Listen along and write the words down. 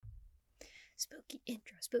Spooky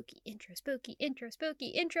intro, spooky intro, spooky intro, spooky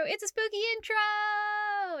intro. It's a spooky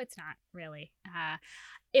intro! It's not really.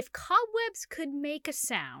 If cobwebs could make a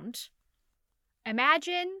sound,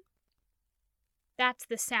 imagine that's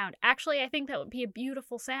the sound. Actually, I think that would be a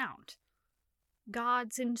beautiful sound.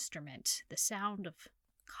 God's instrument, the sound of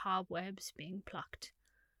cobwebs being plucked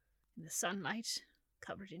in the sunlight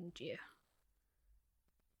covered in dew.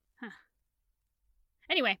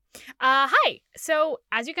 Anyway, hi! So,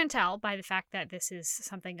 as you can tell by the fact that this is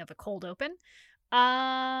something of a cold open,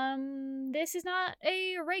 this is not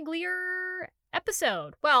a regular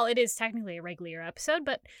episode. Well, it is technically a regular episode,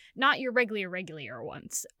 but not your regular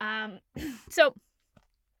ones.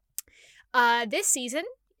 This season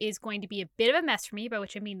is going to be a bit of a mess for me, by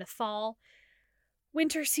which I mean the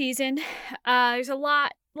fall-winter season. There's a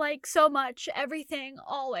lot, like so much, everything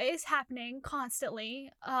always happening constantly,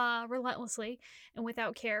 relentlessly, and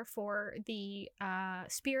without care for the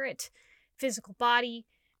spirit, physical body,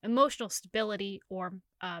 emotional stability, or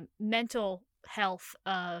mental health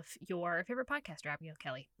of your favorite podcaster, Abigail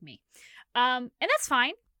Kelly, me. And that's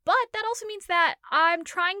fine, but that also means that I'm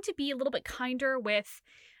trying to be a little bit kinder with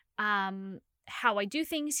how I do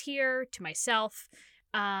things here to myself.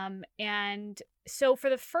 And so for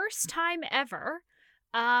the first time ever,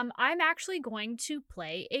 I'm actually going to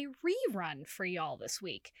play a rerun for y'all this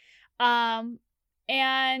week. And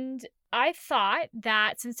I thought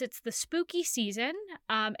that since it's the spooky season,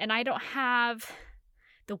 and I don't have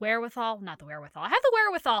the wherewithal, I have the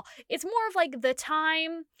wherewithal. It's more of like the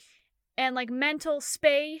time and like mental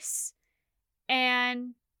space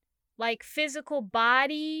and like physical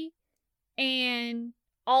body and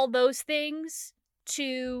all those things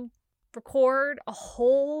to record a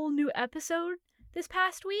whole new episode this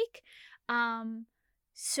past week.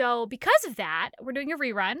 So because of that, we're doing a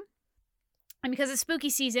rerun. And because it's spooky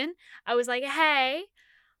season, I was like, hey,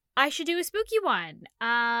 I should do a spooky one.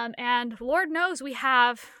 And Lord knows we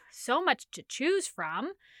have so much to choose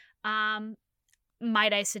from.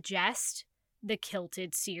 Might I suggest the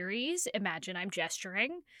Kilted series? Imagine I'm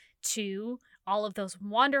gesturing to all of those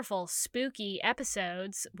wonderful spooky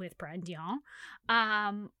episodes with Brendion.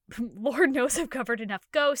 Lord knows I've covered enough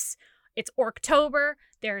ghosts. It's Orktober.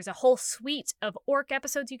 There's a whole suite of orc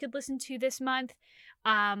episodes you could listen to this month.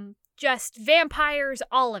 Just vampires,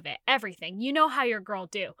 all of it, everything. You know how your girl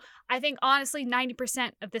do. I think, honestly,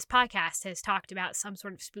 90% of this podcast has talked about some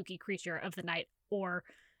sort of spooky creature of the night or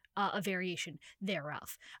a variation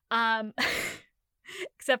thereof.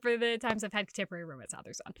 Except for the times I've had contemporary roommates on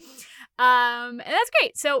their son. And that's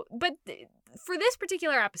great. So, but for this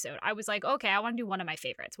particular episode, I was like, okay, I want to do one of my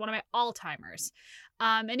favorites, one of my all-timers.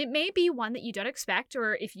 And it may be one that you don't expect,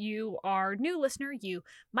 or if you are a new listener, you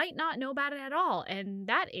might not know about it at all. And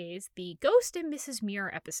that is the Ghost and Mrs. Muir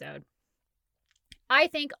episode. I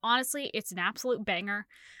think, honestly, it's an absolute banger.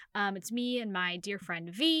 It's me and my dear friend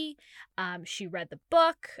V. She read the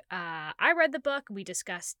book. I read the book. We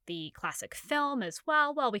discussed the classic film as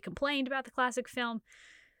well. Well, we complained about the classic film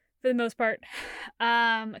for the most part.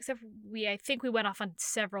 Except I think we went off on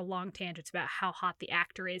several long tangents about how hot the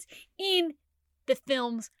actor is in the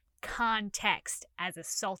film's context as a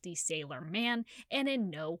salty sailor man and in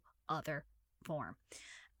no other form.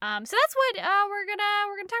 So that's what we're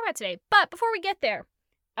gonna talk about today. But before we get there,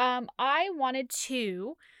 I wanted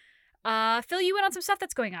to fill you in on some stuff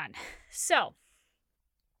that's going on. So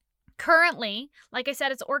currently, like I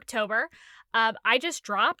said, it's Orktober. I just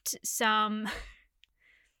dropped some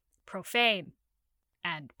profane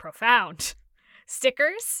and profound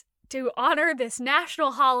stickers to honor this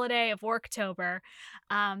national holiday of Orktober.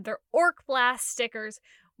 They're Orc Blast stickers,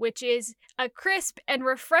 which is a crisp and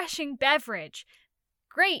refreshing beverage.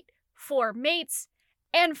 Great for mates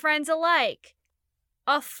and friends alike.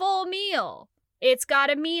 A full meal. It's got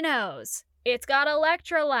aminos. It's got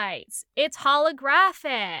electrolytes. It's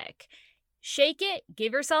holographic. Shake it,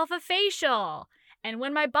 give yourself a facial. And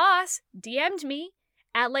when my boss DM'd me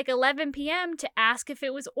at like 11 p.m. to ask if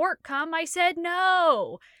it was orc cum, I said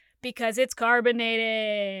no, because it's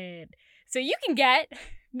carbonated. So you can get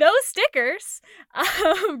those stickers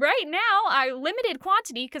right now, a limited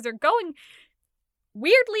quantity, because they're going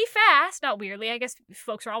weirdly fast. Not weirdly, I guess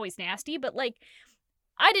folks are always nasty, but like,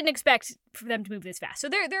 I didn't expect for them to move this fast. So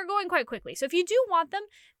they're going quite quickly. So if you do want them,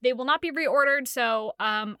 they will not be reordered. So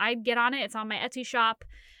I'd get on it. It's on my Etsy shop.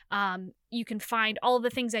 You can find all of the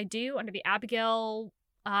things I do under the Abigail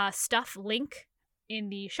stuff link in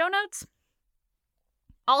the show notes.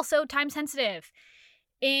 Also, time sensitive.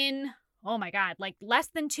 In, oh my God, like less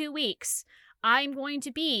than 2 weeks, I'm going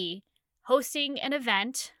to be hosting an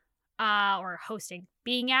event,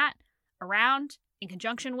 being at, around, in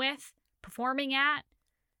conjunction with, performing at,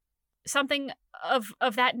 something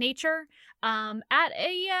of that nature at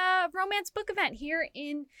a romance book event here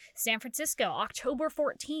in San Francisco, October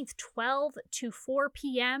 14th, 12 to 4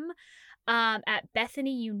 p.m. At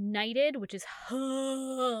Bethany United, which is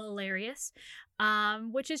hilarious,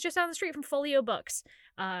 which is just down the street from Folio Books,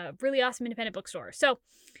 really awesome independent bookstore. So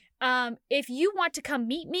if you want to come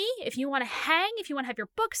meet me, if you want to hang, if you want to have your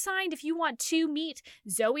book signed, if you want to meet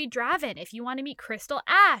Zoe Dravin, if you want to meet Crystal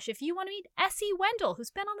Ash, if you want to meet Essie Wendell,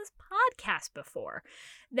 who's been on this podcast before,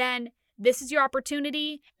 then this is your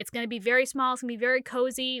opportunity. It's going to be very small. It's going to be very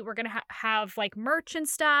cozy. We're going to have like merch and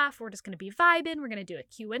stuff. We're just going to be vibing. We're going to do a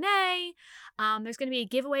Q&A. There's going to be a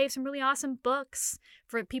giveaway of some really awesome books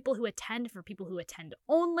for people who attend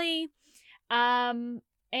only. And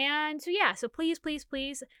so yeah, so please,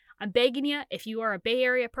 I'm begging you, if you are a Bay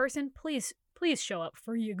Area person, please show up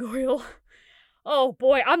for you, Goyle. Oh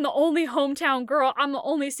boy, I'm the only hometown girl. I'm the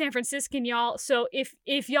only San Franciscan, y'all. So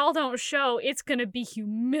if y'all don't show, it's gonna be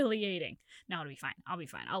humiliating. No, it'll be fine. I'll be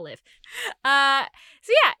fine. I'll live. So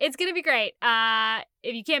yeah, it's gonna be great.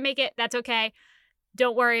 If you can't make it, that's okay.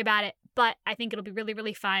 Don't worry about it. But I think it'll be really,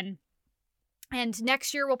 really fun. And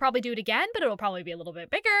next year we'll probably do it again, but it'll probably be a little bit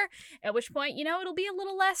bigger, at which point, it'll be a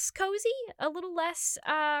little less cozy, a little less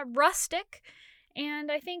rustic.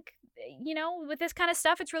 And I think, with this kind of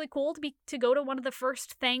stuff, it's really cool to go to one of the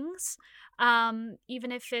first things,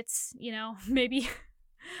 even if it's, maybe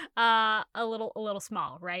a little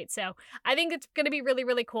small, right? So I think it's going to be really,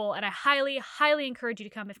 really cool. And I highly, highly encourage you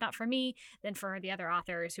to come, if not for me, then for the other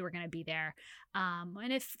authors who are going to be there.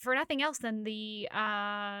 And if for nothing else, then the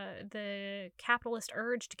capitalist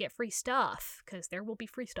urge to get free stuff, because there will be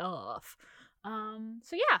free stuff.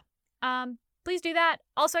 So yeah, please do that.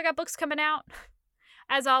 Also, I got books coming out.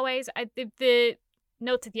 As always, the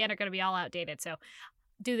notes at the end are going to be all outdated, so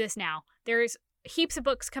do this now. There's heaps of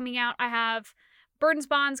books coming out. I have Burdens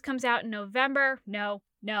Bonds comes out in November. No,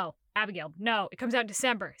 Abigail, no, it comes out in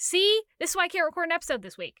December. See? This is why I can't record an episode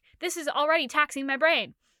this week. This is already taxing my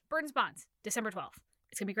brain. Burdens Bonds, December 12th.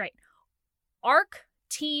 It's going to be great. ARC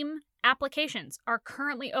team applications are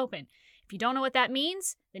currently open. If you don't know what that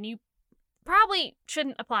means, then you probably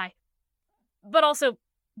shouldn't apply. But also,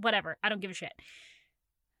 whatever. I don't give a shit.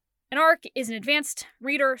 An ARC is an advanced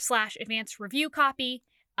reader / advanced review copy.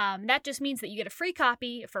 That just means that you get a free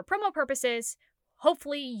copy for promo purposes.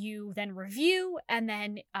 Hopefully you then review, and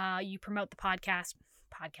then you promote the podcast.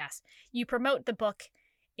 You promote the book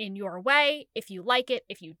in your way. If you like it,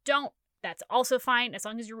 if you don't, that's also fine. As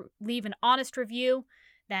long as you leave an honest review,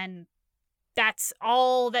 then that's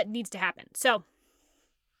all that needs to happen. So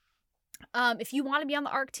if you want to be on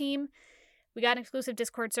the ARC team, we got an exclusive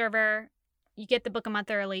Discord server. You get the book a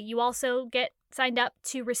month early. You also get signed up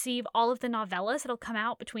to receive all of the novellas that'll come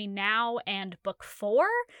out between now and book 4,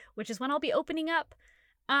 which is when I'll be opening up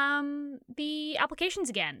the applications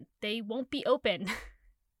again. They won't be open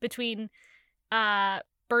between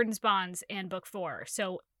Burdens Bonds and book 4.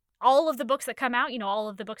 So all of the books that come out, all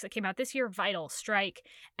of the books that came out this year, Vital, Strike,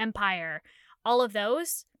 Empire, all of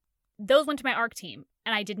those went to my ARC team,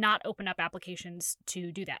 and I did not open up applications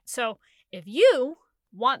to do that. So if you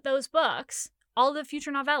want those books, all the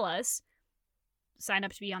future novellas, sign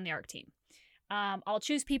up to be on the ARC team. I'll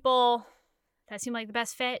choose people that seem like the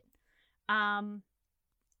best fit.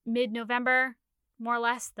 Mid-November, more or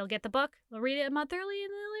less, they'll get the book. They'll read it a month early,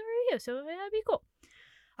 and they'll leave a review. So that'd be cool.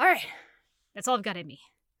 All right. That's all I've got in me.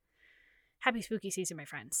 Happy spooky season, my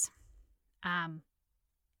friends. I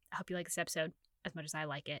hope you like this episode as much as I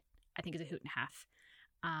like it. I think it's a hoot and a half.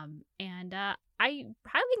 And I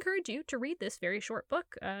highly encourage you to read this very short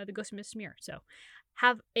book, The Ghost of Miss Smear. So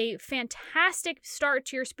have a fantastic start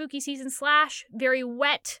to your spooky season / very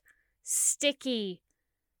wet, sticky,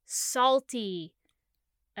 salty,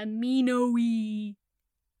 amino-y.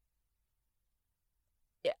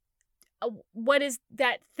 What is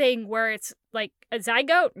that thing where it's like a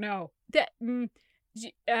zygote? No.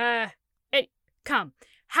 Come.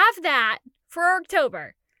 Have that for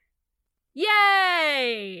October.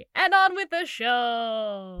 Yay! And on with the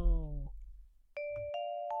show!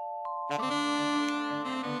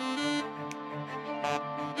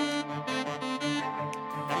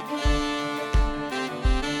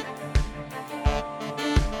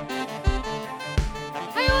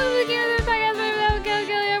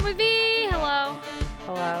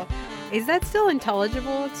 Is that still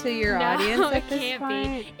intelligible to your audience at this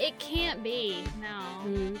point? No, it can't be. It can't be.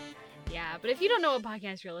 No. Yeah, but if you don't know what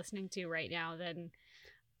podcast you're listening to right now, then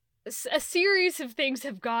a series of things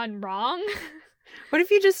have gone wrong. What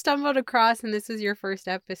if you just stumbled across and this was your first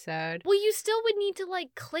episode? Well, you still would need to,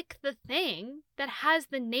 like, click the thing that has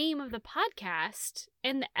the name of the podcast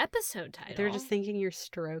and the episode title. They're just thinking you're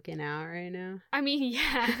stroking out right now. I mean,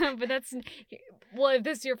 yeah, but that's... Well, if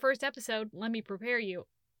this is your first episode, let me prepare you.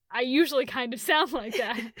 I usually kind of sound like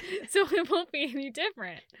that, so it won't be any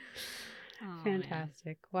different. Oh,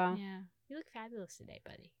 fantastic. Man. Well, yeah, you look fabulous today,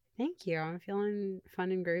 buddy. Thank you. I'm feeling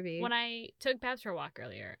fun and groovy. When I took Babs for a walk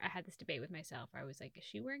earlier, I had this debate with myself. I was like, is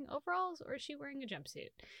she wearing overalls or is she wearing a jumpsuit?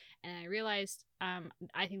 And I realized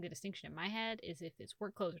I think the distinction in my head is if it's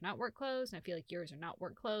work clothes or not work clothes. And I feel like yours are not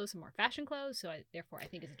work clothes and more fashion clothes. So therefore, I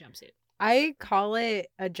think it's a jumpsuit. I call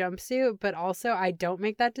it a jumpsuit, but also I don't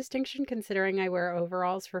make that distinction considering I wear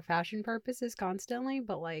overalls for fashion purposes constantly.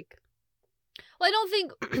 But like... Well, I don't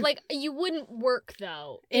think, like, you wouldn't work,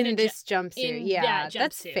 though. In this jumpsuit. Yeah, jumpsuit.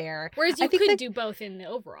 That's fair. Whereas you could do both in the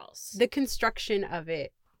overalls. The construction of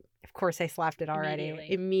it, of course I slapped it already.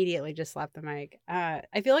 Immediately just slapped the mic. I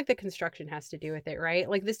feel like the construction has to do with it, right?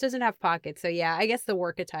 Like, this doesn't have pockets. So, yeah, I guess the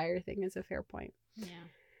work attire thing is a fair point. Yeah.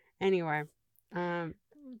 Anyway.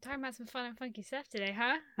 Talking about some fun and funky stuff today,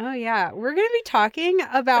 huh? Oh, yeah. We're going to be talking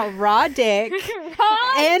about raw dick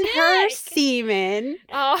her semen.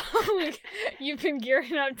 Oh, you've been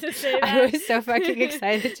gearing up to say that. I was so fucking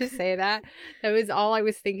excited to say that. That was all I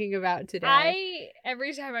was thinking about today.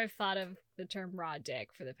 Every time I've thought of the term raw dick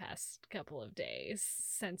for the past couple of days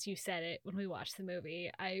since you said it when we watched the movie,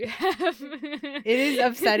 I have... It is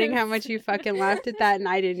upsetting how much you fucking laughed at that and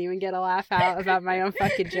I didn't even get a laugh out about my own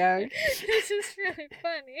fucking joke. This is really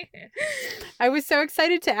funny. I was so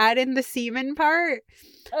excited to add in the semen part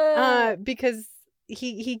because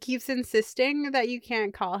he keeps insisting that you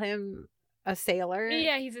can't call him a sailor.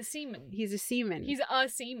 Yeah, he's a seaman. He's a seaman. He's a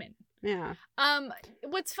seaman. Yeah.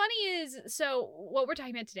 What's funny is, so what we're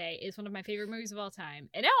talking about today is one of my favorite movies of all time.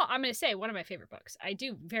 And now I'm going to say one of my favorite books. I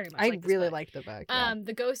do very much like this really book. like the book. Yeah.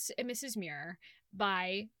 The Ghost and Mrs. Muir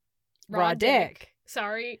by Raw Dick.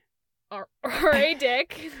 Sorry. R.A.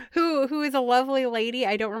 Dick. Who is a lovely lady.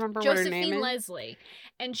 I don't remember what her name is. Josephine Leslie.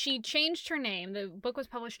 And she changed her name. The book was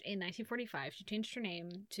published in 1945. She changed her name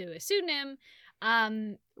to a pseudonym.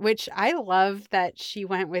 Which I love that she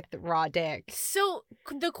went with Raw Dick. So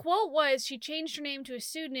the quote was she changed her name to a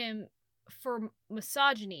pseudonym for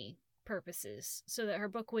misogyny purposes so that her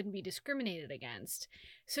book wouldn't be discriminated against.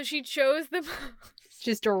 So she chose the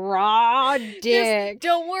just a raw dick.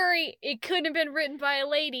 Don't worry, it couldn't have been written by a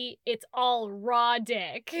lady. It's all raw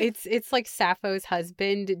dick. It's like Sappho's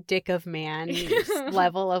husband, Dick of Man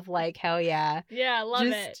level of like, hell yeah. Yeah, I love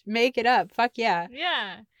it. Just make it up. Fuck yeah.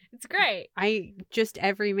 Yeah. It's great.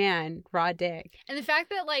 Every man, raw dick. And the fact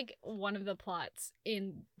that, like, one of the plots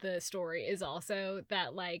in the story is also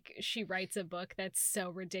that, like, she writes a book that's so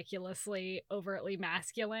ridiculously overtly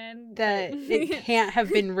masculine. That it can't have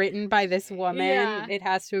been written by this woman. Yeah. It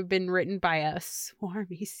has to have been written by a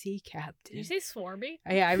swarmy sea captain. Did you say swarmy?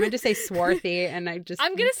 Yeah, I meant to say swarthy, and I just...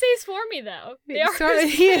 I'm gonna say swarmy, though.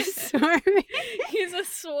 He is swarmy. He's a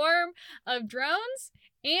swarm of drones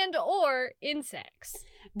and or insects.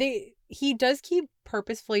 He does keep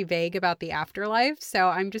purposefully vague about the afterlife, so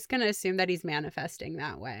I'm just going to assume that he's manifesting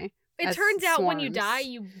that way. It turns out when you die,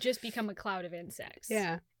 you just become a cloud of insects.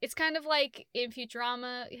 Yeah. It's kind of like in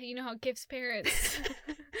Futurama, you know how Kif's parents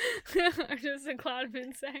are just a cloud of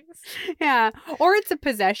insects? Yeah. Or it's a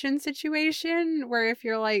possession situation where if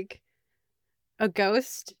you're like a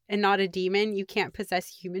ghost and not a demon, you can't possess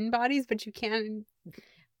human bodies, but you can...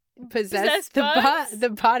 possess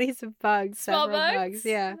the bodies of bugs. Small bugs?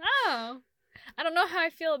 Yeah. Oh. I don't know how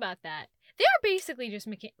I feel about that. They are basically just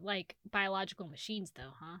like biological machines,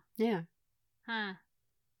 though, huh? Yeah. Huh.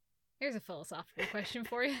 Here's a philosophical question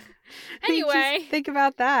for you. Anyway. Just think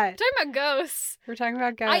about that. We're talking about ghosts. We're talking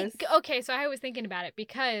about ghosts. Okay, so I was thinking about it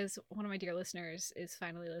because one of my dear listeners is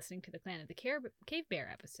finally listening to the Clan of the Cave Bear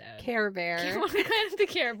episode. Care Bear. Clan of the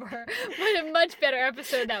Care Bear. What a much better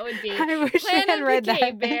episode that would be. I wish Clan I had read that.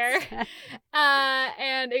 Cave Bear.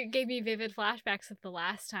 And it gave me vivid flashbacks of the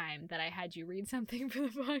last time that I had you read something for the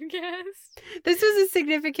podcast. This was a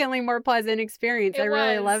significantly more pleasant experience. I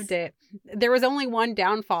really loved it. There was only one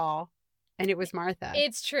downfall. And it was Martha.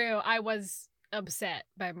 It's true. I was upset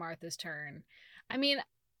by Martha's turn. I mean,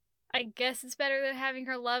 I guess it's better than having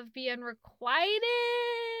her love be unrequited.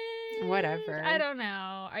 Whatever. I don't know.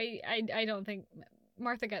 I don't think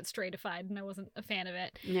Martha got straightified and I wasn't a fan of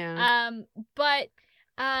it. Yeah.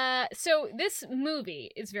 So this movie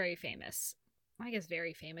is very famous. I guess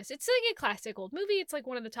very famous. It's like a classic old movie. It's like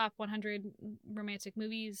one of the top 100 romantic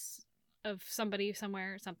movies of somebody,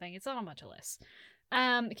 somewhere, something. It's on a bunch of lists.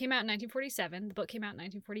 It came out in 1947. The book came out in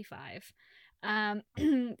 1945.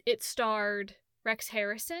 It starred Rex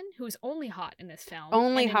Harrison, who's only hot in this film.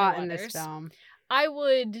 Only and hot no in this others. film. I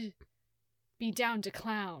would be down to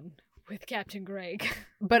clown with Captain Greg.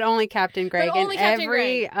 But only Captain Greg. But only and Captain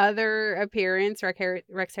every Greg. other appearance,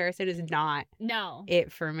 Rex Harrison is not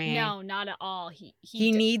it for me. No, not at all.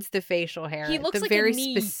 He needs the facial hair. He looks the like very a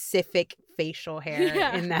knee. Specific facial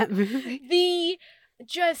hair in that movie. The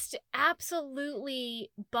just absolutely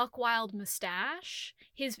buck wild mustache,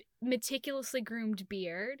 his meticulously groomed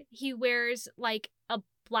beard. He wears like a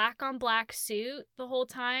black on black suit the whole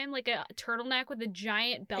time, like a turtleneck with a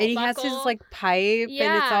giant belt and he buckle. has his like pipe,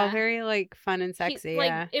 and it's all very like fun and sexy.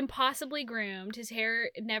 Like impossibly groomed. His hair,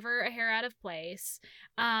 never a hair out of place.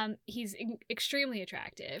 He's extremely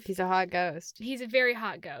attractive. He's a hot ghost. He's a very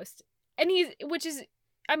hot ghost, and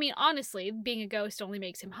I mean, honestly, being a ghost only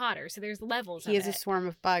makes him hotter, so there's levels He is a swarm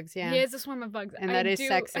of bugs, yeah. He is a swarm of bugs. And that is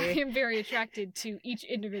sexy. I am very attracted to each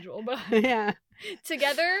individual bug. Yeah.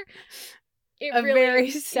 Together,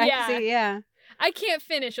 very sexy, yeah. I can't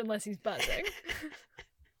finish unless he's buzzing.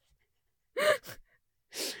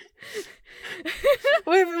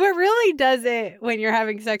 What really does it when you're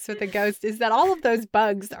having sex with a ghost is that all of those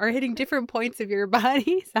bugs are hitting different points of your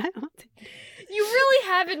body. You really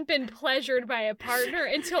haven't been pleasured by a partner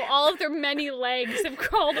until all of their many legs have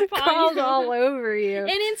crawled upon you. all over you. And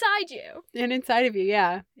inside you. And inside of you,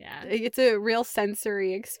 yeah. Yeah. It's a real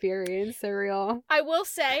sensory experience, I will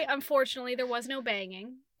say, unfortunately, there was no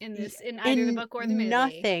banging in either the book or the movie.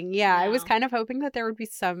 Nothing, yeah. No. I was kind of hoping that there would be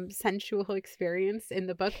some sensual experience in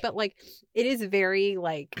the book, but like it is very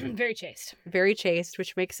like very chaste,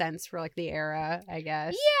 which makes sense for like the era, I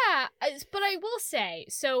guess. Yeah, but I will say,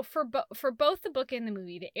 so for both the book and the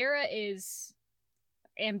movie, the era is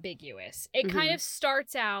ambiguous. It kind of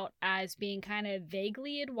starts out as being kind of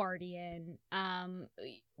vaguely Edwardian.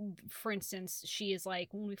 For instance, she is like,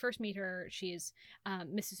 when we first meet her, she is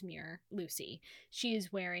Mrs. Muir, Lucy. She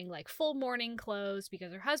is wearing like full mourning clothes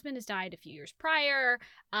because her husband has died a few years prior.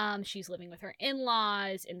 She's living with her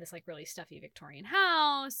in-laws in this like really stuffy Victorian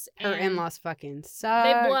house. Her in-laws fucking suck.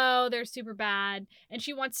 They blow. They're super bad. And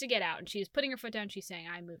she wants to get out. And she's putting her foot down. She's saying,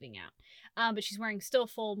 I'm moving out. But she's wearing still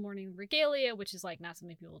full mourning regalia, which is like not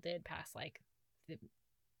something people did past like the,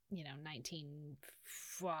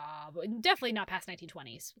 definitely not past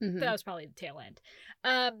 1920s. That was probably the tail end.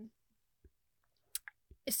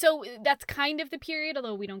 So that's kind of the period,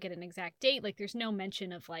 although we don't get an exact date. Like there's no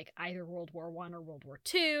mention of like either World War I or World War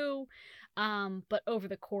II. But over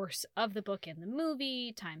the course of the book and the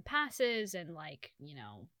movie, time passes and like,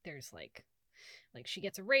 there's like she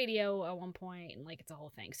gets a radio at one point and like it's a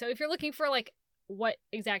whole thing. So if you're looking for like what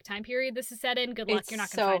exact time period this is set in, good luck. You're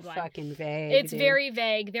not gonna find one. It's so fucking vague. It's very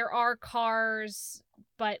vague. There are cars,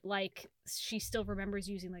 but like she still remembers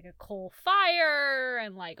using like a coal fire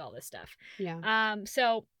and like all this stuff. Yeah.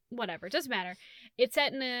 So whatever, it doesn't matter. It's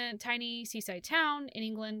set in a tiny seaside town in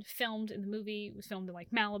England. Filmed in the movie, it was filmed in like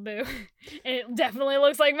Malibu, and it definitely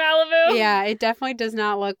looks like Malibu. Yeah, it definitely does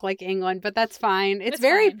not look like England, but that's fine. It's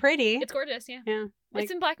very pretty. It's gorgeous. Yeah. Yeah.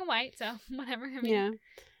 It's in black and white, so whatever. I mean, yeah.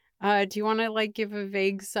 Do you want to like give a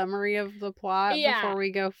vague summary of the plot before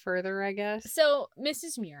we go further, I guess? So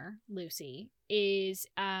Mrs. Muir, Lucy, is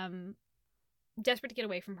desperate to get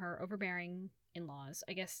away from her overbearing in-laws.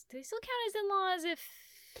 I guess, do they still count as in-laws if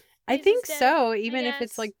I think so. Even if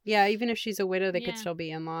it's like, even if she's a widow, they could still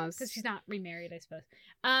be in-laws. Because she's not remarried, I suppose.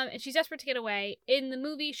 And she's desperate to get away. In the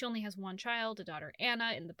movie, she only has one child, a daughter,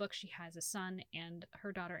 Anna. In the book, she has a son and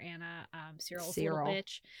her daughter, Anna. Cyril's a little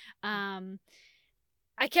bitch.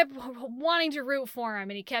 I kept wanting to root for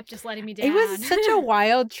him, and he kept just letting me down. It was such a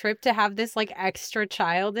wild trip to have this, like, extra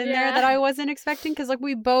child in there that I wasn't expecting, because, like,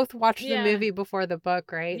 we both watched the movie before the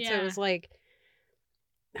book, right? Yeah. So it was like,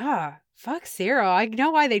 fuck Cyril. I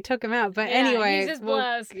know why they took him out, but anyway. He just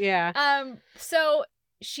blows. Yeah. So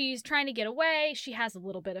she's trying to get away. She has a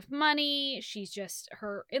little bit of money. She's just,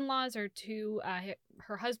 her in-laws are to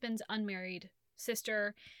her husband's unmarried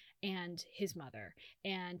sister and his mother,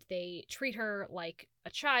 and they treat her like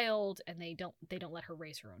a child, and they don't let her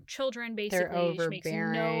raise her own children. Basically, they're overbearing.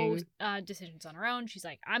 She makes no decisions on her own. She's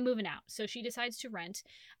like, I'm moving out. So she decides to rent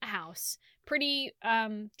a house, pretty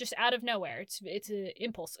just out of nowhere. It's an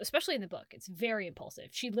impulse, especially in the book. It's very impulsive.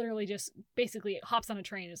 She literally just basically hops on a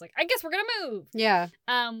train and is like, I guess we're gonna move. Yeah.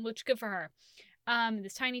 Which good for her.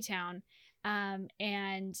 This tiny town, and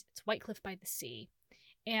it's White Cliff by the Sea,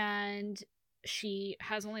 and she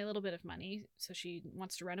has only a little bit of money, so she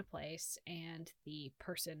wants to rent a place, and the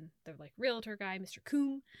like realtor guy, Mr.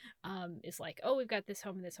 Coombe, is like, oh, we've got this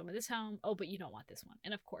home and this home and this home. Oh, but you don't want this one.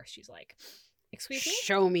 And of course she's like, Excuse me?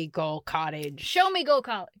 Show me Gull Cottage. Show me Gull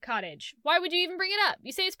Cottage. Why would you even bring it up?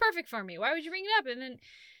 You say it's perfect for me. Why would you bring it up? And then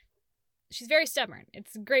she's very stubborn.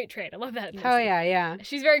 It's a great trait. I love that in Lucy. Oh, yeah.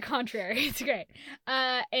 She's very contrary. It's great.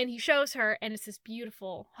 And he shows her, and it's this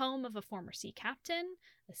beautiful home of a former sea captain,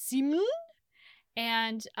 a seaman.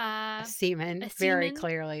 And a seaman, very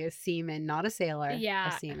clearly a seaman, not a sailor.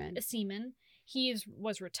 Yeah, a seaman. A seaman. He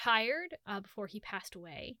was retired before he passed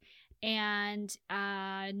away, and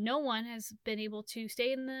no one has been able to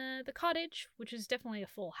stay in the cottage, which is definitely a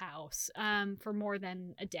full house, for more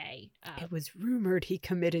than a day. It was rumored he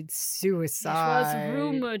committed suicide. It was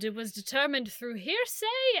rumored. It was determined through hearsay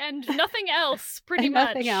and nothing else. Pretty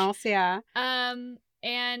much. Nothing else. Yeah.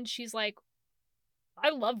 And she's like, I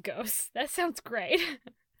love ghosts. That sounds great.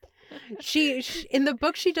 she in the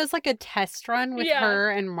book, she does like a test run with her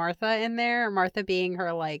and Martha in there. Martha being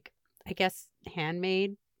her, like, I guess,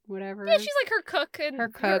 handmaid, whatever. Yeah, she's like her cook and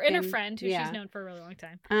her friend who she's known for a really long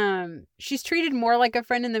time. She's treated more like a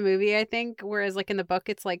friend in the movie, I think, whereas like in the book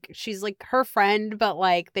it's like she's like her friend, but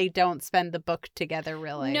like they don't spend the book together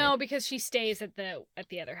really. No, because she stays at the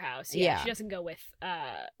other house. Yeah. She doesn't go with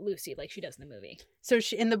Lucy like she does in the movie. So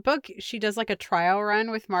in the book, she does like a trial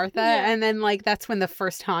run with Martha, and then like that's when the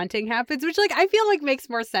first haunting happens, which like I feel like makes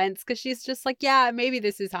more sense because she's just like, yeah, maybe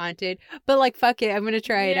this is haunted, but like fuck it, I'm gonna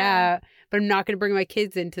try it out, but I'm not gonna bring my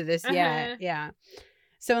kids into this yet. Yeah.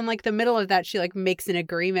 So in like the middle of that, she like makes an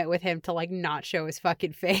agreement with him to like not show his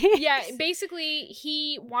fucking face. Yeah, basically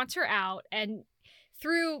he wants her out, and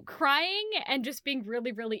through crying and just being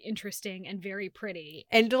really, really interesting and very pretty.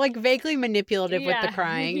 And like vaguely manipulative with the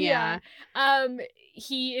crying,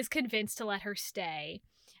 he is convinced to let her stay.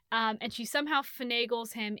 And she somehow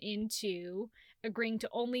finagles him into agreeing to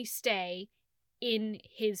only stay in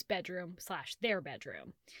his bedroom / their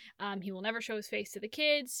bedroom. He will never show his face to the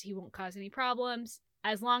kids. He won't cause any problems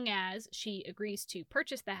as long as she agrees to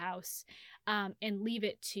purchase the house and leave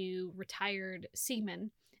it to retired seamen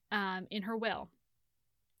in her will.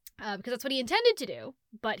 Because that's what he intended to do,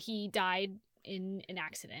 but he died in an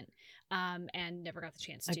accident and never got the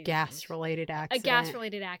chance to. A gas-related accident. A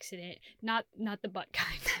gas-related accident. Not the butt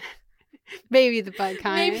kind. Maybe the butt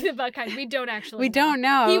kind. Maybe the butt kind. We don't actually We don't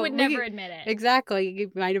know. He would never admit it. Exactly.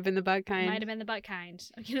 It might have been the butt kind. Might have been the butt kind.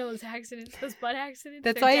 You know those accidents, those butt accidents?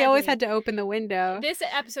 That's why he always had to open the window. This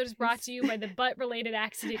episode is brought to you by the Butt-Related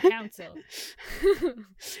Accident Council.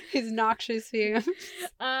 His noxious fumes.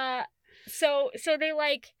 So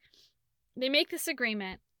they make this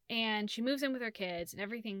agreement, and she moves in with her kids, and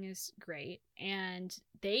everything is great, and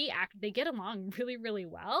they get along really, really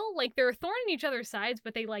well. Like, they're a thorn in each other's sides,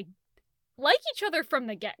 but they like each other from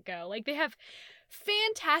the get-go. Like, they have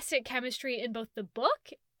fantastic chemistry in both the book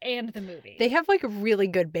and the movie. They have like really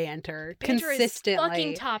good banter consistently. Is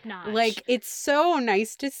fucking top notch. Like, it's so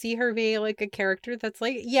nice to see her be like a character that's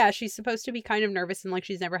like, yeah, she's supposed to be kind of nervous and like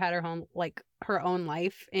she's never had her own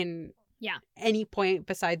life in any point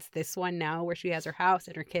besides this one now where she has her house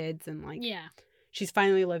and her kids and like she's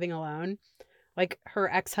finally living alone. Like, her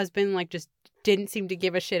ex-husband like just didn't seem to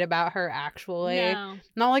give a shit about her actually. No.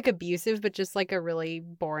 Not like abusive, but just like a really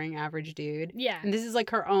boring average dude. Yeah. And this is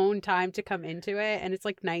like her own time to come into it, and it's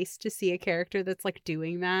like nice to see a character that's like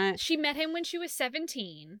doing that. She met him when she was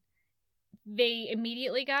 17. They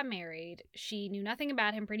immediately got married. She knew nothing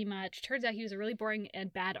about him pretty much. Turns out he was a really boring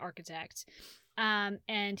and bad architect.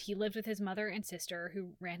 And he lived with his mother and sister,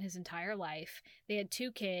 who ran his entire life. They had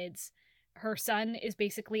 2 kids. Her son is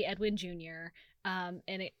basically Edwin Jr., and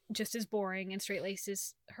it just as boring and straight-laced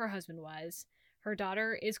as her husband was. Her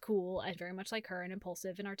daughter is cool and very much like her and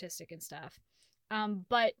impulsive and artistic and stuff.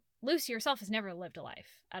 But Lucy herself has never lived a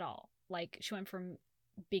life at all. Like, she went from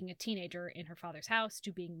being a teenager in her father's house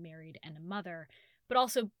to being married and a mother, but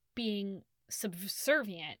also being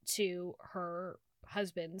subservient to her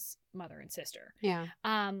husband's mother and sister. Yeah.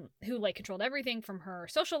 Who like controlled everything from her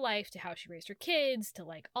social life to how she raised her kids to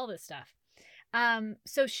like all this stuff.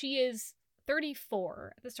 So she is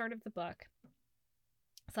 34 at the start of the book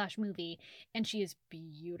 / movie, and she is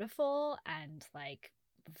beautiful and like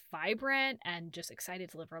vibrant and just excited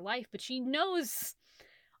to live her life, but she knows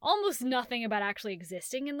almost nothing about actually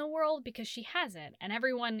existing in the world because she hasn't, and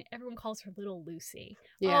everyone calls her Little Lucy.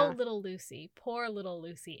 Yeah. Oh, Little Lucy, poor Little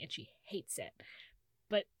Lucy, and she hates it.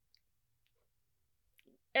 But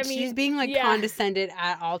I mean, she's being like condescended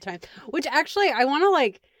at all times, which actually I want to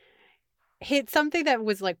like hit something that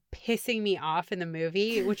was like pissing me off in the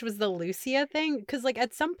movie, which was the Lucia thing, because like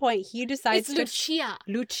at some point he decides Lucia.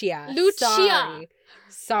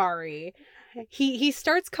 Sorry. He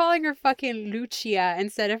starts calling her fucking Lucia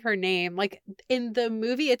instead of her name. Like, in the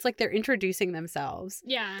movie, it's like they're introducing themselves.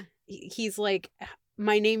 Yeah. He's like,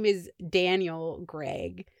 my name is Daniel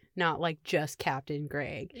Gregg, not like just Captain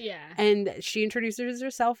Gregg. Yeah. And she introduces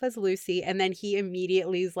herself as Lucy, and then he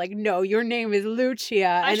immediately is like, no, your name is Lucia.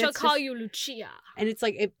 I and shall call you Lucia. And it's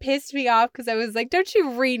like, it pissed me off because I was like, don't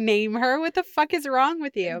you rename her? What the fuck is wrong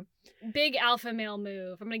with you? Big alpha male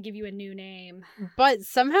move. I'm going to give you a new name. But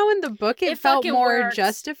somehow in the book, it felt more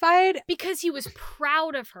justified. Because he was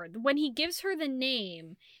proud of her. When he gives her the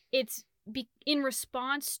name, it's in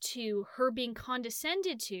response to her being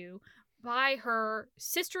condescended to by her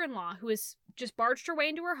sister-in-law, who has just barged her way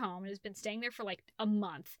into her home and has been staying there for like a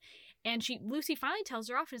month. And Lucy finally tells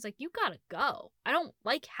her off and is like, you gotta go. I don't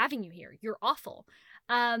like having you here. You're awful.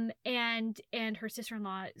 And her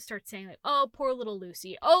sister-in-law starts saying like, oh, poor little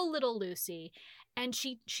Lucy. Oh, little Lucy. And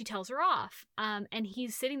she tells her off. And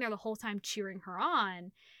he's sitting there the whole time cheering her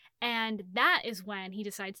on. And that is when he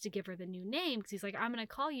decides to give her the new name, because he's like, I'm going to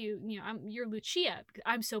call you, you're Lucia.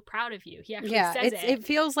 I'm so proud of you. He actually says it. It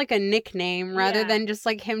feels like a nickname rather than just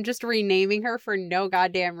like him just renaming her for no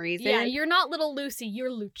goddamn reason. Yeah, you're not little Lucy,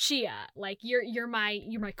 you're Lucia. Like you're my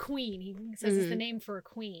queen. He says it's the name for a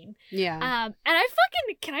queen. Yeah. And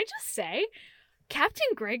can I just say, Captain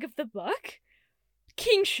Gregg of the book,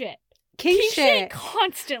 king shit. King shit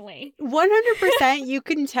constantly. 100% you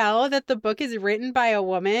can tell that the book is written by a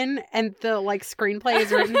woman and the like screenplay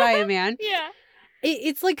is written by a man. Yeah.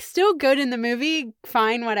 It's like still good in the movie,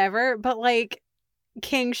 fine, whatever, but like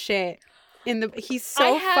king shit. He's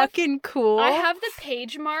so fucking cool. I have the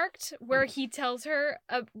page marked where he tells her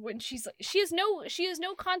when she has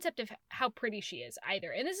no concept of how pretty she is either.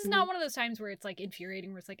 And this is not one of those times where it's like infuriating,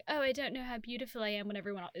 where it's like, oh, I don't know how beautiful I am, when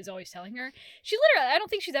everyone is always telling her. She literally, I don't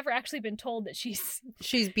think she's ever actually been told that she's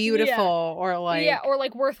beautiful or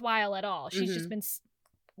like worthwhile at all. She's just been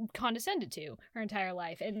condescended to her entire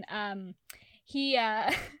life. And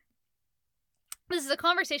this is a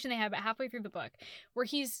conversation they have about halfway through the book where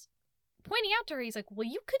he's pointing out to her, he's like, well,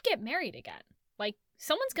 you could get married again. Like,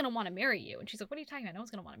 someone's going to want to marry you. And she's like, what are you talking about? No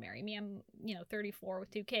one's going to want to marry me. I'm, 34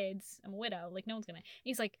 with 2 kids. I'm a widow. Like, no one's going to.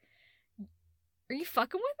 He's like, are you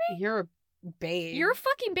fucking with me? You're a babe. You're a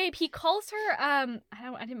fucking babe. He calls her, I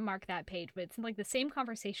didn't mark that page, but it's like the same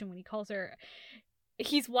conversation when he calls her.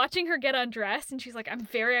 He's watching her get undressed, and she's like, I'm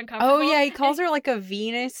very uncomfortable. Oh, yeah, he calls her like a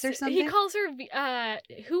Venus or something. He calls her,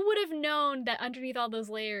 who would have known that underneath all those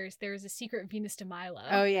layers, there's a secret Venus de Milo?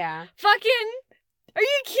 Oh, yeah. Fucking, are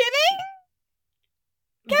you kidding?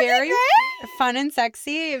 Very fun and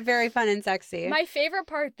sexy. Very fun and sexy. My favorite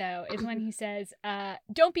part, though, is when he says,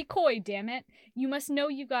 don't be coy, damn it. You must know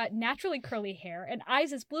you got naturally curly hair and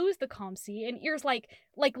eyes as blue as the calm sea and ears like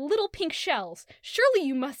little pink shells. Surely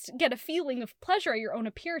you must get a feeling of pleasure at your own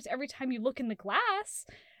appearance every time you look in the glass.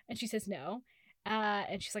 And she says, no.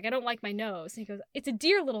 And she's like, I don't like my nose. And he goes, it's a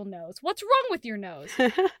dear little nose. What's wrong with your nose?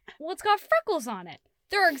 Well, it's got freckles on it.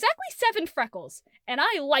 There are exactly 7 freckles, and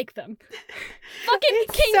I like them. Fucking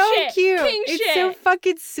it's king so shit. Cute. King it's shit. So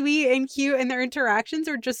fucking sweet and cute, and their interactions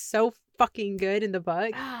are just so fucking good in the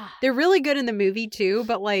book. They're really good in the movie too,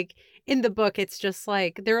 but like in the book, it's just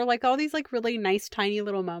like there are like all these like really nice tiny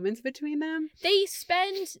little moments between them. They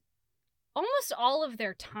spend almost all of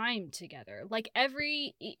their time together. Like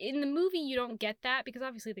in the movie, you don't get that because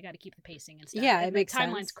obviously they got to keep the pacing and stuff. Yeah, and it makes sense.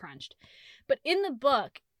 The timeline's crunched, but in the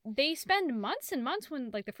book, they spend months and months when,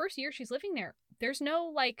 like, the first year she's living there, there's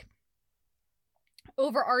no, like,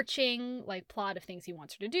 overarching, like, plot of things he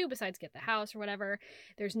wants her to do besides get the house or whatever.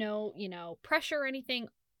 There's no, pressure or anything.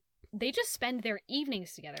 They just spend their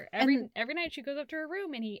evenings together. Every night she goes up to her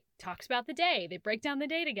room and he talks about the day. They break down the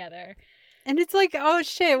day together. And it's like, oh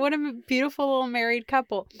shit, what a beautiful little married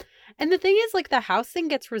couple. And the thing is, like, the house thing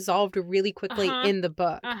gets resolved really quickly in the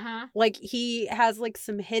book. Like, he has, like,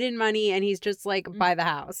 some hidden money and he's just, like, buy the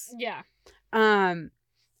house. Yeah. And,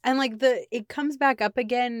 like, it comes back up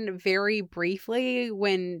again very briefly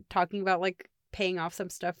when talking about, like, paying off some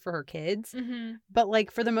stuff for her kids. But, like,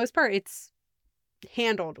 for the most part, it's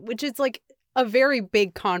handled, which is, like, a very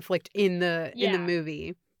big conflict in the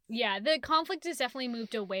movie. Yeah, the conflict has definitely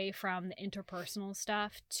moved away from the interpersonal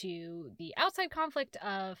stuff to the outside conflict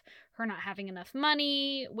of her not having enough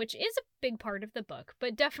money, which is a big part of the book,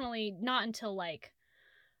 but definitely not until, like,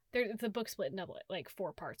 the book's split into, like,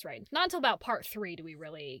 4 parts, right? Not until about part 3 do we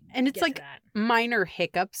really And it's, get like, to that. minor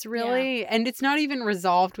hiccups, really, yeah. And it's not even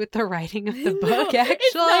resolved with the writing of the book,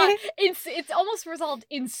 actually. It's not. It's almost resolved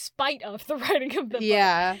in spite of the writing of the book.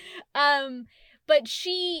 Yeah. But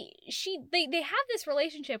they have this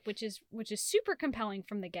relationship which is super compelling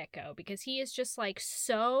from the get-go because he is just like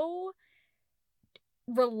so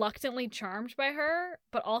reluctantly charmed by her,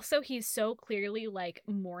 but also he's so clearly like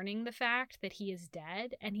mourning the fact that he is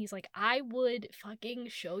dead, and he's like, I would fucking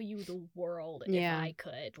show you the world if I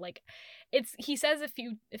could. Like, he says a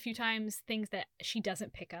few times things that she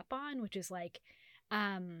doesn't pick up on, which is like,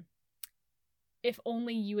 if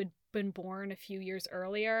only you had been born a few years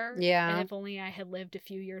earlier, and if only I had lived a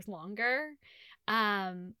few years longer.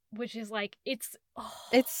 Which is like, it's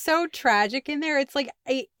so tragic in there. It's like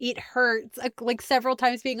it hurts like several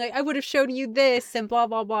times, being like, I would have shown you this and blah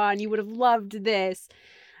blah blah, and you would have loved this.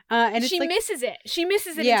 And she like, misses it. She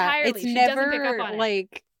misses it entirely. It's she never doesn't pick up on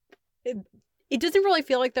like it doesn't really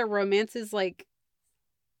feel like their romance is like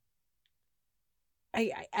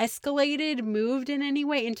I escalated, moved in any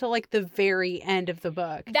way until like the very end of the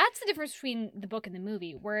book. That's the difference between the book and the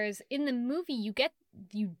movie. Whereas in the movie, you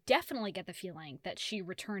definitely get the feeling that she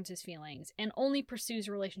returns his feelings and only pursues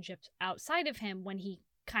relationships outside of him when he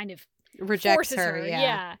kind of rejects forces her.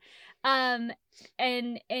 Yeah. And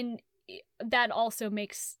that also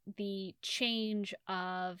makes the change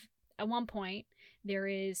of, at one point there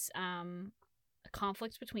is a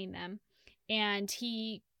conflict between them, and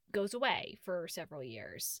he goes away for several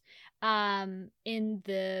years. In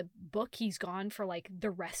the book, he's gone for like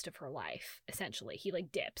the rest of her life. Essentially, he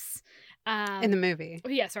like dips. In the movie,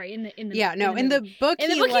 yeah, sorry. In the in the book,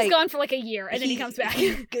 he's gone for like a year, and then he comes back.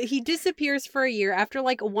 He disappears for a year after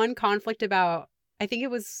like one conflict about, I think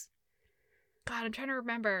it was. God, I'm trying to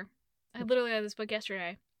remember. I literally had this book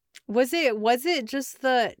yesterday. Was it just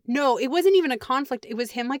no, it wasn't even a conflict. It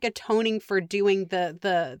was him like atoning for doing the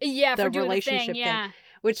for doing relationship the thing.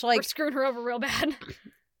 Which like screwed her over real bad.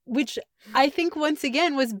 Which I think once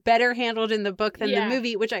again was better handled in the book than the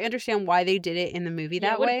movie, which I understand why they did it in the movie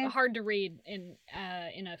that way. Hard to read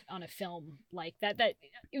on a film like that. That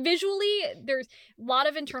visually there's a lot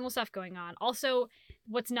of internal stuff going on. Also,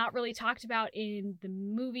 what's not really talked about in the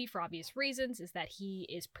movie for obvious reasons is that he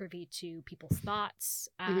is privy to people's thoughts.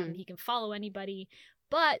 He can follow anybody.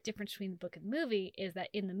 But difference between the book and the movie is that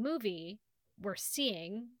in the movie, we're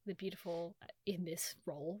seeing the beautiful, in this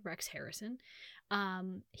role, Rex Harrison.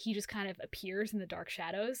 He just kind of appears in the dark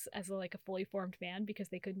shadows as like a fully formed man because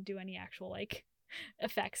they couldn't do any actual like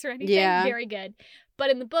effects or anything. Yeah. Very good.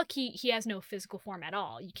 But in the book, he has no physical form at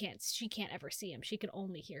all. She can't ever see him. She can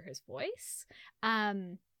only hear his voice.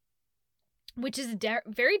 Which is a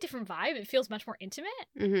very different vibe. It feels much more intimate.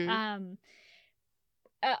 Mm-hmm.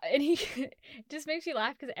 And he just makes me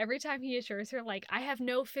laugh because every time he assures her, like, I have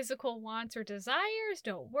no physical wants or desires,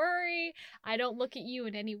 don't worry, I don't look at you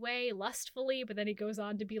in any way lustfully, but then he goes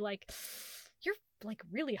on to be like, you're like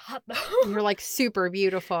really hot though. You're like super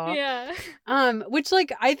beautiful. Yeah. Which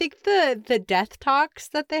like I think the death talks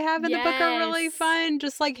that they have in the book are really fun.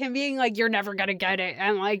 Just like him being like, you're never gonna get it,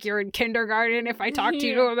 and like you're in kindergarten if I talk to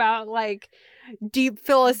you about like deep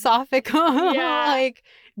philosophical like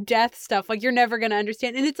death stuff, like you're never gonna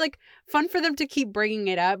understand. And it's like fun for them to keep bringing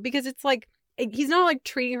it up because it's like he's not like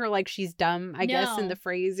treating her like she's dumb, I guess, in the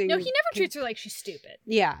phrasing. No, he never treats her like she's stupid.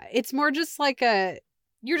 Yeah, it's more just like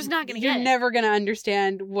you're just not gonna get it. You're never gonna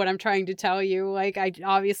understand what I'm trying to tell you. Like I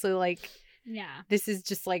obviously like this is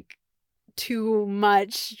just like too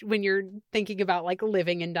much when you're thinking about like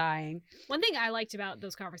living and dying. One thing I liked about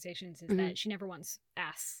those conversations is that she never once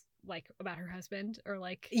asks like about her husband or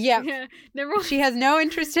like never. She has no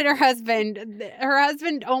interest in her husband. Her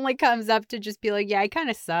husband only comes up to just be like, yeah, I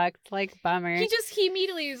kind of sucked, like bummer. He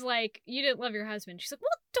immediately is like, you didn't love your husband. She's like,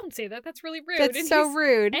 well, don't say that, that's really rude. That's so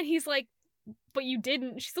rude. And he's like, but you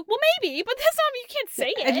didn't. She's like, well, maybe, but that's not, you can't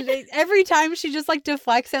say it. And every time she just like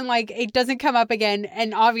deflects and like it doesn't come up again,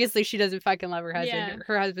 and obviously she doesn't fucking love her husband.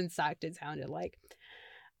 Her husband sucked, it sounded like.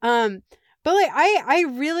 But like I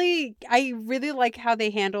really like how they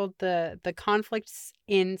handled the conflicts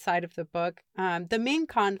inside of the book. The main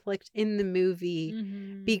conflict in the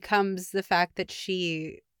movie becomes the fact that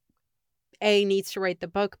she needs to write the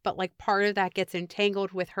book, but like part of that gets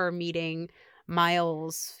entangled with her meeting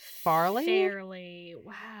Miles Farley. Fairly.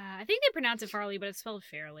 Wow. I think they pronounce it Farley, but it's spelled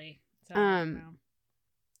Fairly. So,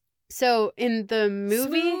 so in the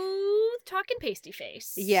movie, smooth talking pasty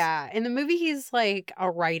face. Yeah, in the movie he's like a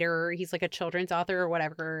writer. He's like a children's author or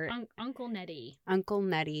whatever. Uncle Nettie.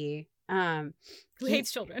 Who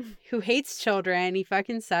hates children. Who hates children. He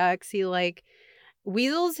fucking sucks. He like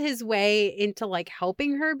weasels his way into like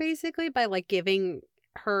helping her basically by like giving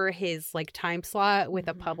her his like time slot with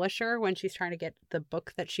a publisher when she's trying to get the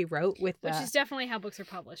book that she wrote with which is definitely how books are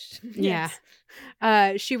published. Yes.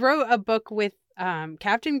 She wrote a book with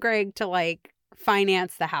Captain Greg to like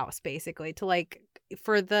finance the house, basically, to like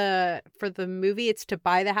for the movie it's to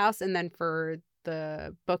buy the house, and then for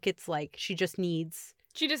the book it's like she just needs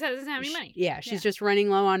She just doesn't have any money. Yeah, she's just running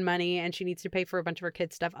low on money, and she needs to pay for a bunch of her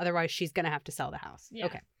kids' stuff. Otherwise, she's gonna have to sell the house. Yeah.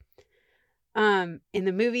 Okay. In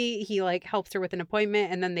the movie, he like helps her with an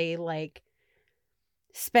appointment, and then they like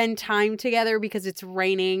spend time together because it's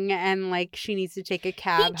raining, and like she needs to take a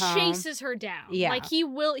cab home. He chases her down. Yeah, like he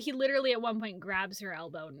literally at one point grabs her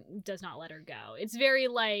elbow and does not let her go. It's very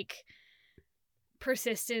like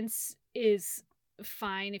persistence is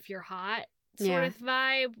fine if you're hot sort of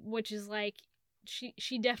vibe, which is like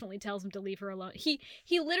she definitely tells him to leave her alone. He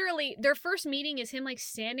literally, their first meeting is him like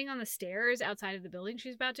standing on the stairs outside of the building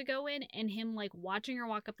she's about to go in, and him like watching her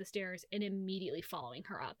walk up the stairs and immediately following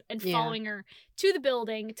her up and following her to the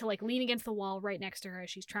building to like lean against the wall right next to her as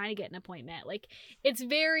she's trying to get an appointment. Like it's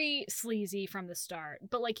very sleazy from the start,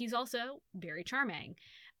 but like he's also very charming.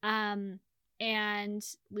 And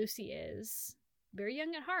Lucy is very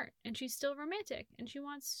young at heart, and she's still romantic, and she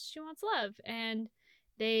wants love, and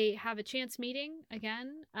they have a chance meeting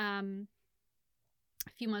again a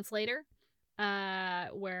few months later,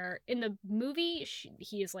 where in the movie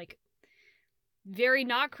he is like very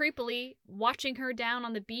not creepily watching her down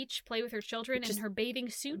on the beach play with her children in her bathing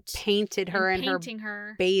suit. Painted her in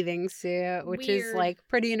her bathing suit, which is like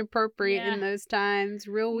pretty inappropriate in those times.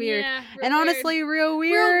 Real weird. Yeah, and honestly, real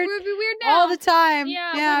weird. Real weird now. All the time.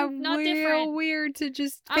 Yeah, not real different. Weird to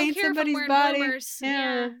just paint somebody's body.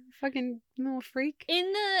 Yeah. Fucking little freak.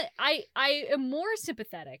 I am more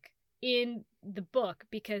sympathetic in the book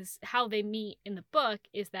because how they meet in the book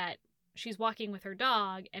is that she's walking with her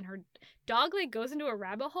dog, and her dog like goes into a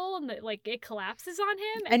rabbit hole, and like it collapses on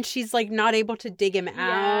him, and she's like not able to dig him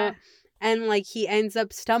out, and like he ends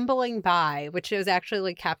up stumbling by, which is actually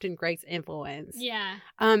like Captain Greg's influence. Yeah.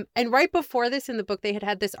 And right before this in the book, they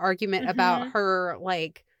had this argument about her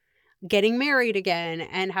like getting married again,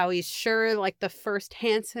 and how he's sure like the first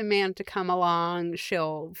handsome man to come along,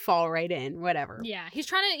 she'll fall right in, whatever. Yeah, he's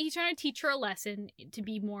trying to teach her a lesson to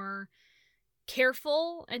be more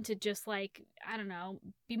careful and to just like, I don't know,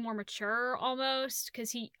 be more mature almost,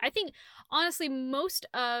 because I think honestly most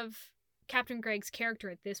of Captain Greg's character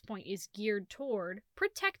at this point is geared toward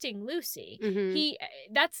protecting Lucy. He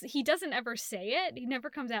doesn't ever say it. He never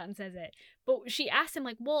comes out and says it. But she asked him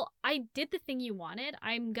like, well, I did the thing you wanted.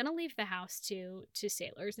 I'm going to leave the house to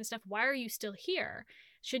sailors and stuff. Why are you still here?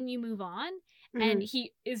 Shouldn't you move on? And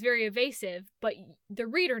he is very evasive, but the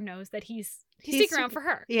reader knows that he's sticking around for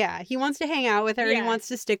her. Yeah, he wants to hang out with her, he wants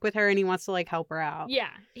to stick with her, and he wants to like help her out.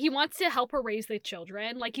 Yeah, he wants to help her raise the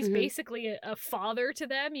children. Like he's basically a father to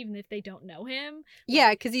them, even if they don't know him.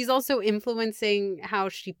 Yeah, because he's also influencing how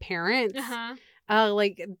she parents.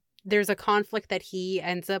 Like there's a conflict that he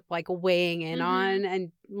ends up like weighing in on,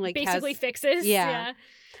 and like basically fixes. Yeah.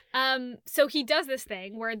 So he does this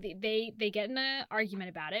thing where they get in an argument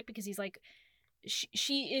about it because he's like,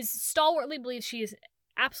 she is stalwartly believes she is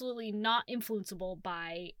absolutely not influenceable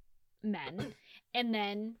by men, and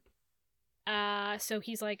then so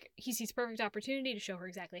he's like, he sees perfect opportunity to show her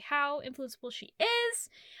exactly how influenceable she is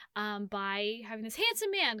by having this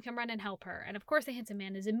handsome man come run and help her. And of course the handsome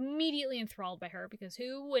man is immediately enthralled by her, because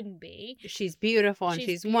who wouldn't be? She's beautiful, and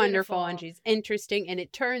she's wonderful, and she's interesting, and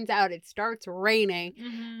it turns out it starts raining,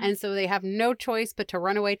 and so they have no choice but to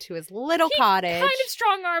run away to his little cottage. Kind of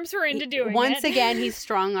strong arms her into doing Once again, he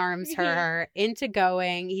strong arms her into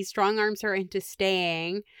going. He strong arms her into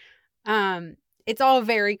staying. It's all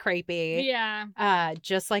very creepy. Yeah.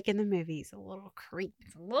 Just like in the movies. A little creep.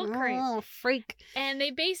 It's a little creep. A little freak. And they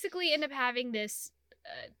basically end up having this...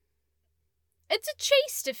 it's a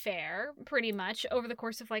chaste affair, pretty much, over the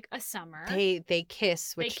course of, like, a summer. They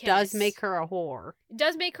kiss, which does make her a whore. It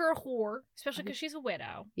does make her a whore, especially because she's a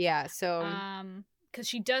widow. Yeah, so... because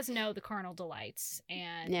she does know the carnal delights,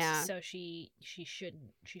 and so she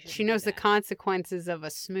shouldn't. She knows the consequences of a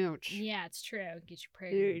smooch. Yeah, it's true. Get you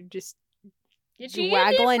pregnant. Just...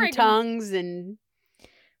 waggling tongues and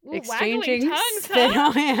exchanging tongues, spit.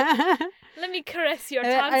 huh? Yeah. Let me caress your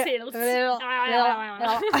tonsils.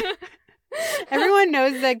 Everyone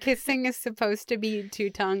knows that kissing is supposed to be two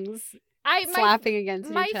tongues slapping against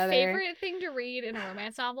each other. My favorite thing to read in a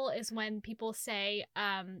romance novel is when people say,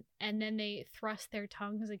 and then they thrust their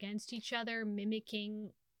tongues against each other, mimicking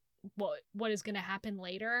what is going to happen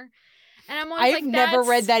later. And I'm always I've never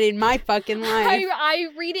read that in my fucking life. I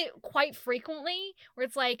read it quite frequently, where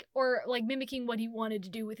it's like, or like mimicking what he wanted to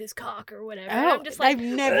do with his cock or whatever. Oh, I'm just like, I've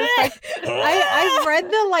never. I've read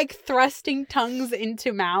the like thrusting tongues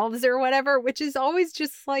into mouths or whatever, which is always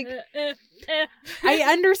just like. I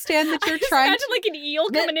understand that you're trying. Imagine like an eel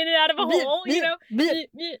coming in and out of a hole, you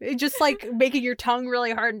know, just like making your tongue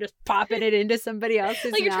really hard and just popping it into somebody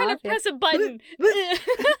else's. Like you're mouth. trying to press a button.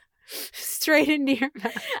 straight into your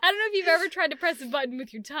mouth. I don't know if you've ever tried to press a button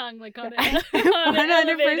with your tongue, like on an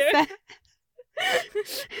 100%.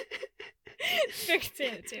 It's very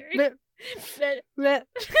sanitary.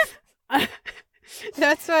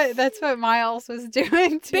 That's what Miles was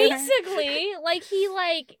doing to basically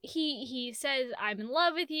her. He says, I'm in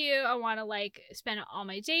love with you, I want to spend all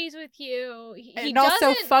my days with you. And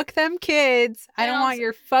also fuck them kids. I don't want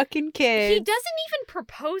your fucking kids. He doesn't even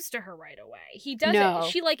propose to her right away. He doesn't. No.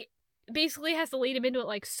 She basically has to lead him into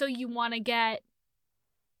it, so you want to get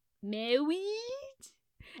married?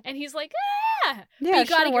 And he's like, yeah, you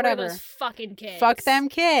gotta get rid of those fucking kids. Fuck them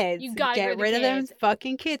kids. You gotta get rid of them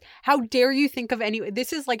fucking kids. How dare you think of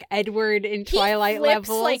this is like Edward in Twilight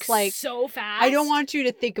levels. So fast. I don't want you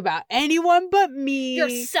to think about anyone but me. You're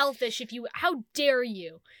selfish how dare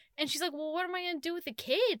you? And she's like, well, what am I gonna do with the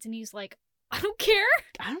kids? And he's like, I don't care.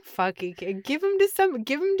 I don't fucking care. Give them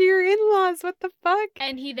to your in-laws. What the fuck?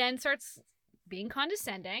 And he then starts being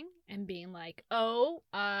condescending and being like, oh,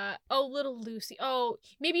 little Lucy, oh,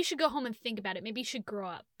 maybe you should go home and think about it. Maybe you should grow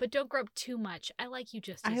up, but don't grow up too much. I like you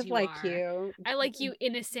just as you are. I like you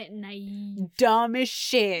innocent and naive. Dumb as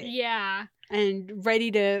shit. Yeah. And ready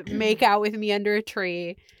to make out with me under a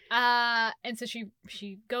tree. And so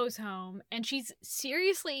she goes home and she's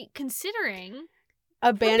seriously considering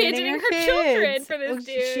abandoning her children for this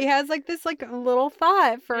dude. She has this little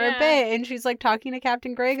thought for a bit, and she's talking to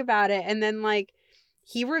Captain Greg about it, and then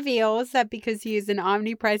he reveals that because he is an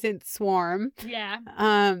omnipresent swarm,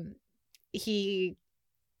 he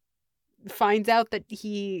finds out that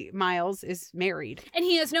Miles is married, and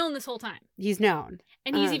he has known this whole time. He's known,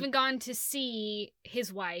 and he's even gone to see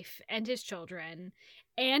his wife and his children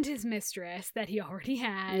and his mistress that he already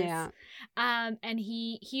has. Yeah. And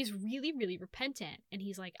he's really, really repentant. And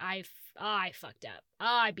he's like, I fucked up.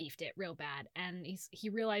 I beefed it real bad. And he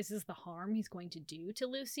realizes the harm he's going to do to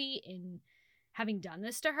Lucy in having done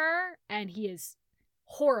this to her. And he is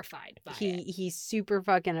horrified by it. He's super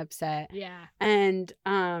fucking upset. Yeah. And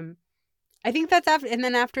I think that's after, and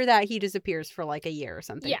then after that he disappears for a year or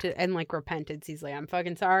something. Yeah. And repentance. He's like, I'm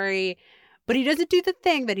fucking sorry. But he doesn't do the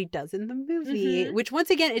thing that he does in the movie, which once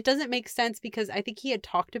again, it doesn't make sense because I think he had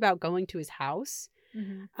talked about going to his house.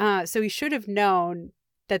 Mm-hmm. So he should have known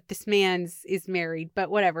that this man's is married, but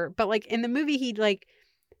whatever. But in the movie, he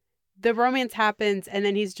the romance happens and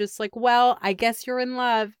then he's just like, well, I guess you're in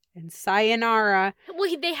love and sayonara. Well,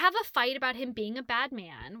 they have a fight about him being a bad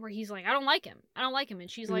man where he's like, I don't like him. And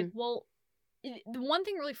she's like, well, the one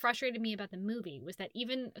thing really frustrated me about the movie was that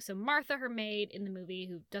Martha, her maid in the movie,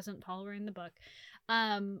 who doesn't follow her in the book,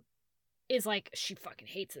 is she fucking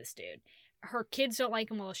hates this dude. Her kids don't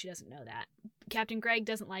like him, well, she doesn't know that. Captain Greg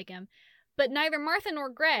doesn't like him. But neither Martha nor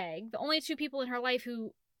Greg, the only two people in her life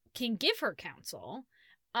who can give her counsel,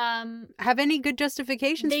 have any good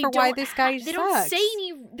justifications for why this guy sucks. They don't say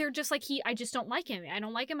any, they're just like, I just don't like him. I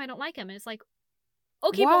don't like him. And it's like,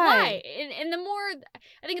 okay, why? But why? And the more,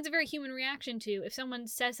 I think it's a very human reaction to, if someone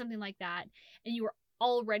says something like that and you are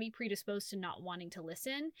already predisposed to not wanting to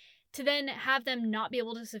listen, to then have them not be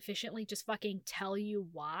able to sufficiently just fucking tell you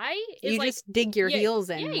why. You just dig your heels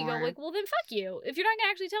in. Yeah, you more. go well then fuck you. If you're not going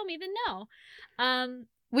to actually tell me, then no.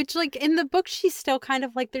 Which, in the book, she's still kind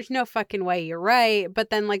of there's no fucking way you're right.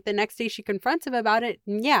 But then, the next day she confronts him about it.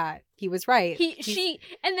 And yeah, he was right.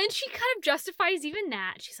 And then she kind of justifies even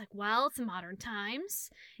that. She's like, well, it's modern times.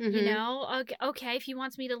 Mm-hmm. You know, okay, if he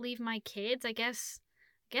wants me to leave my kids, I guess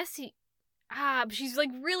he... but she's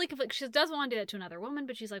really conflicted. She doesn't want to do that to another woman,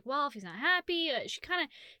 but she's like, well, if he's not happy,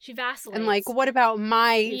 she vacillates. And what about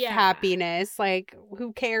my happiness?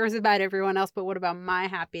 Who cares about everyone else, but what about my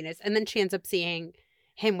happiness? And then she ends up seeing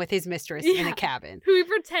him with his mistress in a cabin, who he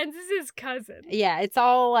pretends is his cousin. Yeah, it's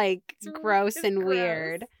all gross and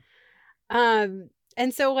weird. And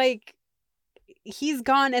so he's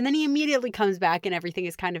gone, and then he immediately comes back, and everything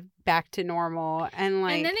is kind of back to normal. And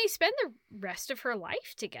and then they spend the rest of her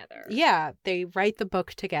life together. Yeah, they write the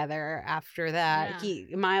book together after that.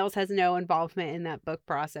 Yeah. Miles has no involvement in that book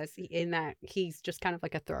process, in that he's just kind of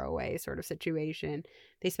a throwaway sort of situation.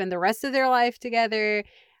 They spend the rest of their life together.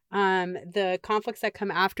 The conflicts that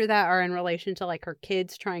come after that are in relation to her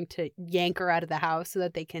kids trying to yank her out of the house so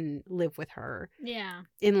that they can live with her. Yeah.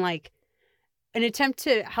 In an attempt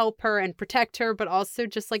to help her and protect her, but also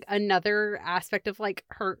just another aspect of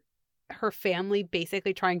her family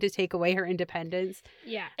basically trying to take away her independence.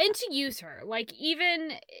 Yeah. And to use her.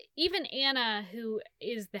 Even Anna, who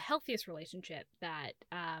is the healthiest relationship that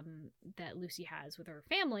Lucy has with her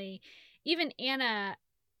family, even Anna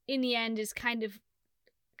in the end is kind of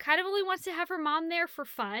only wants to have her mom there for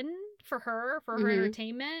fun, for her mm-hmm.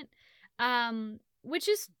 entertainment, which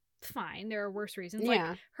is fine. There are worse reasons. Yeah.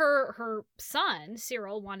 Like her son,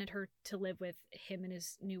 Cyril, wanted her to live with him and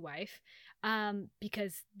his new wife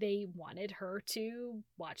because they wanted her to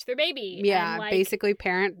watch their baby. Yeah, and, like, basically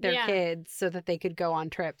parent their yeah. kids so that they could go on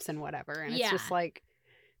trips and whatever. And it's Yeah. just like,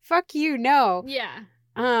 fuck you, no. Yeah.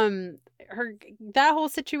 That whole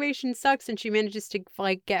situation sucks, and she manages to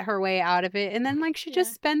like get her way out of it, and then like she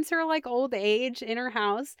just spends her like old age in her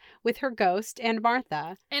house with her ghost and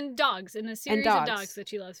Martha and dogs, and a series of dogs that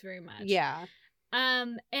she loves very much. Yeah.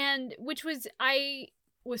 And which was, I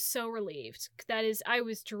was so relieved. That is, I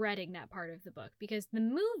was dreading that part of the book, because the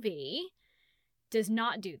movie does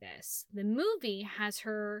not do this. The movie has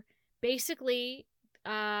her basically,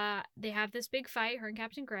 they have this big fight, her and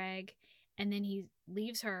Captain Greg, and then he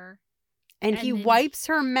leaves her. And he wipes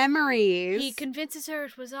her memories. He convinces her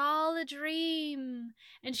it was all a dream.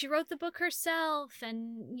 And she wrote the book herself.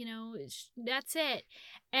 And, you know, that's it.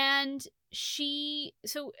 And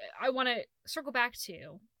so I want to circle back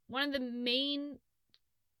to one of the main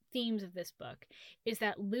themes of this book is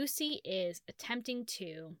that Lucy is attempting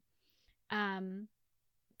to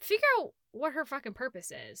figure out what her fucking purpose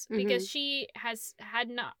is, because she hasn't had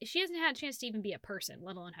a chance to even be a person,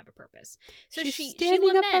 let alone have a purpose. So she's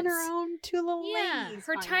standing up on her own two little leggies.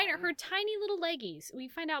 Her tiny little leggies. We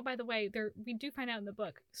find out, by the way, we do find out in the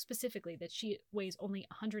book specifically that she weighs only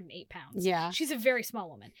 108 pounds. Yeah, she's a very small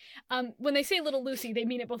woman. When they say little Lucy, they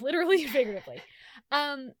mean it both literally and figuratively.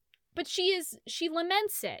 But she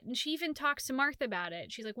laments it, and she even talks to Martha about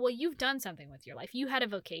it. She's like, well, you've done something with your life. You had a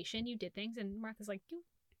vocation, you did things. And Martha's like, you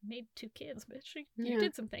made 2 kids, but you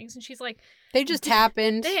did some things. And she's like, they just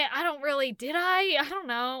happened. Did I don't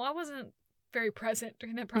know. I wasn't very present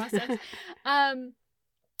during that process.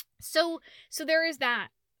 So there is that,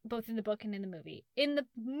 both in the book and in the movie. In the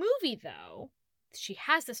movie, though, she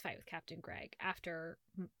has this fight with Captain Greg after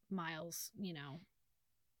Miles, you know,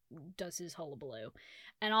 does his hullabaloo,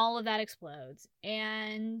 and all of that explodes,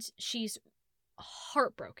 and she's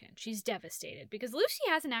heartbroken. She's devastated, because Lucy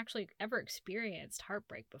hasn't actually ever experienced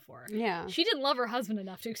heartbreak before. Yeah. She didn't love her husband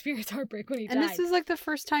enough to experience heartbreak when he died. And this is like the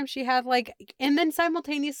first time she had like, and then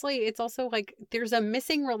simultaneously it's also like there's a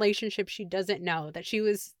missing relationship she doesn't know, that she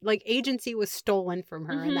was like, agency was stolen from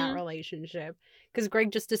her in that relationship, because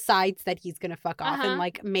Greg just decides that he's gonna fuck off and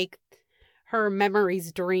like make her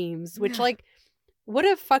memories dreams, which like, what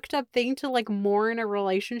a fucked up thing to like mourn a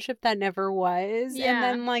relationship that never was. Yeah. And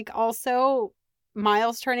then like also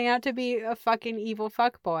Miles turning out to be a fucking evil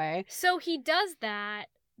fuckboy. So he does that.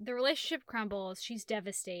 The relationship crumbles. She's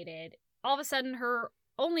devastated. All of a sudden, her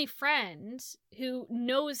only friend, who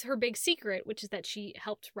knows her big secret, which is that she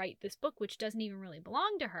helped write this book, which doesn't even really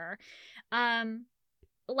belong to her,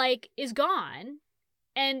 like, is gone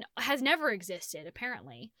and has never existed,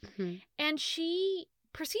 apparently. And she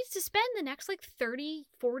proceeds to spend the next like 30,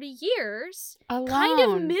 40 years alone, kind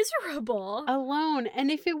of miserable. Alone.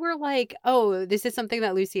 And if it were like, oh, this is something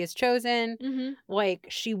that Lucy has chosen, like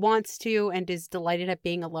she wants to and is delighted at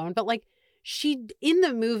being alone, but like she, in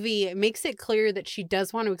the movie, it makes it clear that she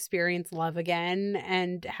does want to experience love again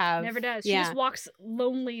and have... Never does. She just walks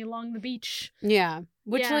lonely along the beach. Yeah.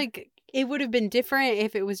 Which like... It would have been different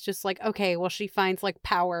if it was just like, okay, well, she finds like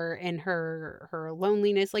power in her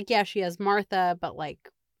loneliness. Like, yeah, she has Martha, but like...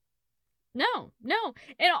 No.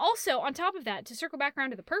 And also, on top of that, to circle back around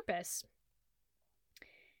to the purpose,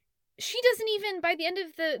 she doesn't even, by the end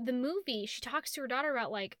of the movie, she talks to her daughter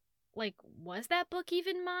about like, was that book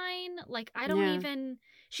even mine? Like, I don't even...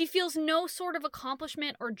 She feels no sort of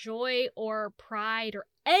accomplishment or joy or pride or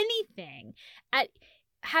anything at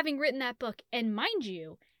having written that book. And mind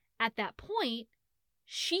you, at that point,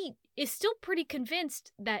 she is still pretty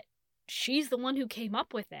convinced that she's the one who came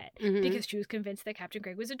up with it, because she was convinced that Captain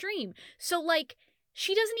Greg was a dream. So, like,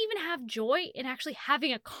 she doesn't even have joy in actually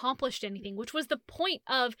having accomplished anything, which was the point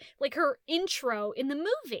of, like, her intro in the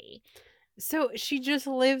movie. So she just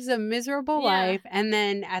lives a miserable life, and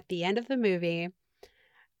then at the end of the movie,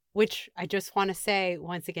 which I just want to say,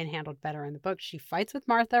 once again, handled better in the book, she fights with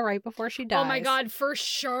Martha right before she dies. Oh my God, for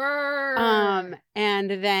sure. And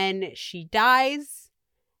then she dies,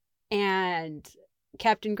 and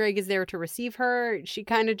Captain Greg is there to receive her. She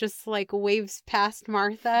kind of just like waves past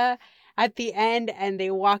Martha at the end, and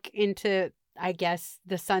they walk into, I guess,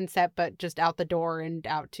 the sunset, but just out the door and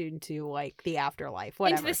out into like the afterlife,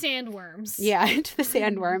 whatever. Into the sandworms. Yeah, into the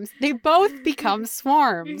sandworms. They both become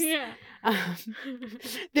swarms. Yeah.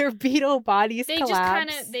 Their beetle bodies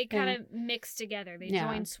collapse. They kind of mix together. They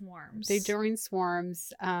join swarms. They join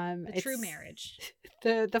swarms. The true marriage.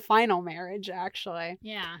 The final marriage, actually.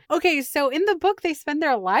 Yeah. Okay, so in the book, they spend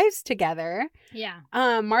their lives together. Yeah.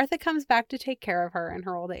 Martha comes back to take care of her in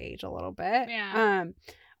her old age a little bit. Yeah.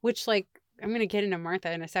 which, like, I'm going to get into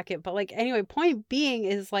Martha in a second. But, like, anyway, point being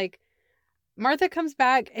is, like, Martha comes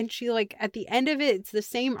back and she, like, at the end of it, it's the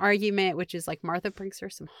same argument, which is, like, Martha brings her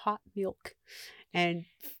some hot milk. And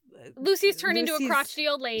Lucy's turned into a crotchety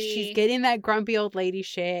old lady. She's getting that grumpy old lady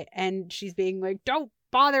shit. And she's being like, don't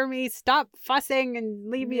bother me. Stop fussing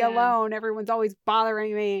and leave me alone. Everyone's always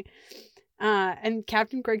bothering me. And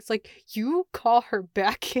Captain Greg's like, you call her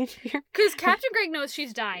back in here? Because Captain Greg knows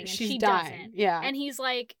she's dying and she doesn't. Yeah. And he's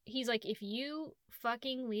like, if you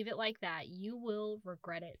fucking leave it like that, you will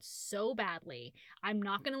regret it so badly. I'm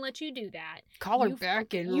not going to let you do that. Call her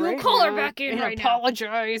back in You right call now her back in and right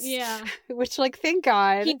apologize. now. Yeah. Which, like, thank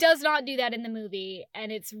God. He does not do that in the movie,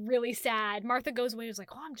 and it's really sad. Martha goes away and is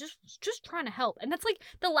like, oh, I'm just trying to help. And that's, like,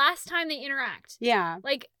 the last time they interact. Yeah.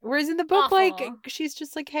 Like, whereas in the book, awful. like, she's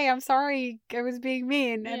just like, hey, I'm sorry I was being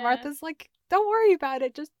mean. And Martha's like, don't worry about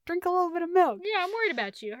it. Just drink a little bit of milk. Yeah, I'm worried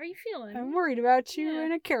about you. How are you feeling? I'm worried about you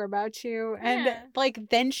and I care about you. And, like,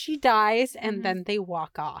 then she dies and then they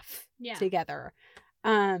walk off together.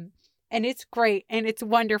 And it's great and it's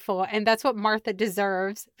wonderful. And that's what Martha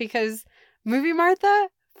deserves because movie Martha,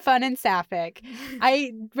 fun and sapphic.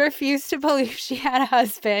 I refuse to believe she had a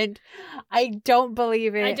husband. I don't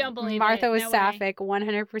believe it. I don't believe Martha it. was No sapphic,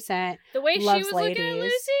 100%. The way she was ladies. looking at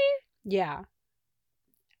Lucy? Yeah.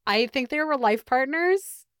 I think they were life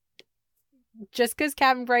partners. Just because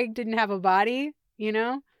Captain Greg didn't have a body, you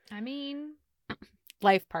know? I mean,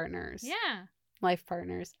 life partners. Yeah. Life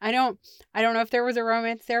partners. I don't know if there was a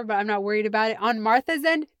romance there, but I'm not worried about it. On Martha's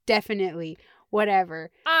end, definitely. Whatever.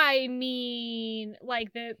 I mean,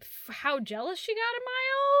 like, how jealous she got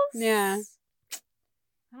of Miles? Yeah.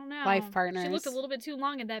 I don't know. Life partners. She looked a little bit too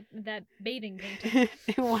long in that bathing painting.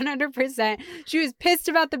 100%. She was pissed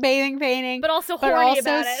about the bathing painting. But also horny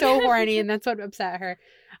about it. so horny, and that's what upset her.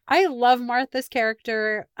 I love Martha's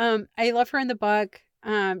character. I love her in the book.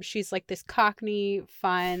 She's like this Cockney,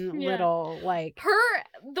 fun little, like,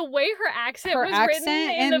 the way her accent was accent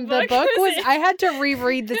written in the book was I had to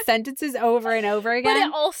reread the sentences over and over again. But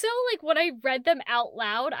it also, like, when I read them out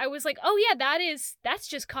loud, I was like, oh yeah, that's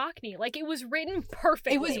just Cockney. Like, it was written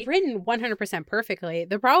perfectly. It was written 100% perfectly.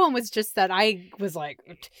 The problem was just that I was like,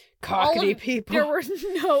 Cockney people. There were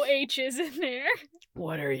no H's in there.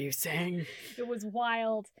 What are you saying? It was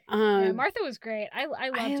wild. Martha was great. I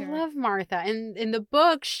loved her. I love Martha. And in the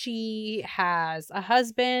book, she has a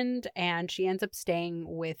husband and she ends up staying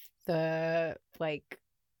with the, like,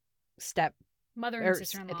 mother and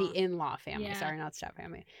sister-in-law. The in-law family. Yeah. Sorry, not step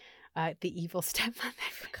family. The evil stepmother.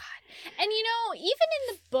 God. And, you know, even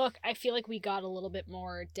in the book, I feel like we got a little bit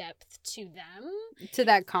more depth to them. To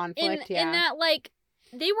that conflict, in that, like,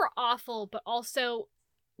 they were awful, but also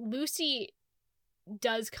Lucy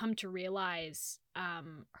does come to realize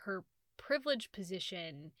her privileged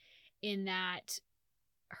position in that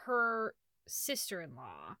her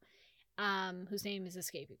sister-in-law, whose name is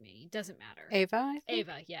escaping me, doesn't matter.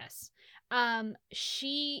 Ava, yes.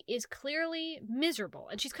 She is clearly miserable,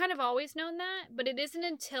 and she's kind of always known that, but it isn't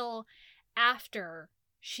until after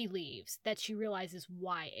she leaves that she realizes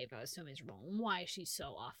why Ava is so miserable and why she's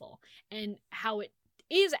so awful, and how it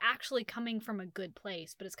is actually coming from a good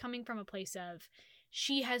place, but it's coming from a place of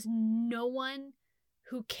she has no one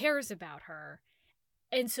who cares about her.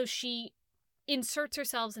 And so she inserts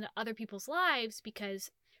herself into other people's lives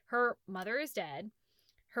because her mother is dead,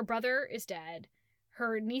 her brother is dead,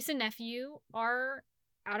 her niece and nephew are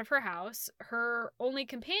out of her house, her only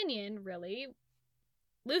companion, really,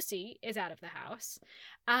 Lucy, is out of the house.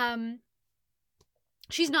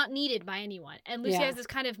 She's not needed by anyone. And Lucy has this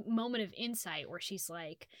kind of moment of insight where she's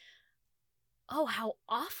like, oh, how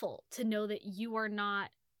awful to know that you are not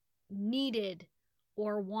needed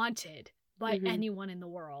or wanted by anyone in the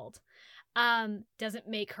world. Doesn't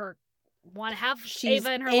make her want to have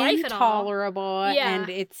Ava in her life at all. She's intolerable, and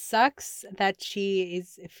it sucks that she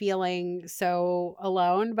is feeling so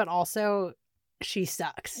alone, but also she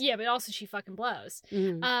sucks. Yeah, but also she fucking blows.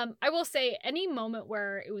 I will say, any moment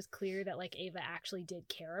where it was clear that, like, Ava actually did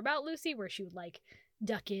care about Lucy, where she would, like,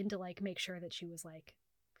 duck in to, like, make sure that she was, like,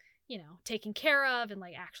 you know, taken care of and,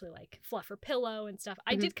 like, actually, like, fluff her pillow and stuff.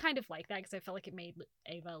 I did kind of like that because I felt like it made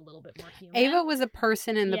Ava a little bit more human. Ava was a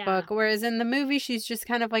person in the book, whereas in the movie, she's just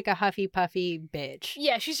kind of like a huffy puffy bitch.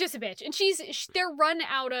 Yeah, she's just a bitch. And they're run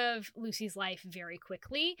out of Lucy's life very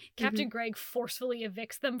quickly. Captain Greg forcefully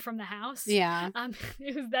evicts them from the house. Yeah.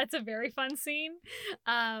 That's a very fun scene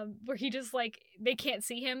where he just, like, they can't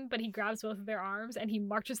see him, but he grabs both of their arms and he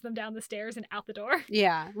marches them down the stairs and out the door.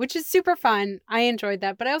 Yeah, which is super fun. I enjoyed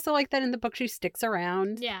that, but I also like that in the book she sticks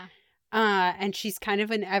around. Yeah. And she's kind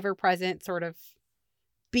of an ever-present sort of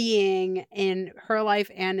being in her life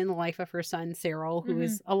and in the life of her son, Cyril, who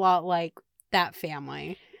is a lot like that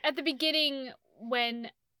family. At the beginning, when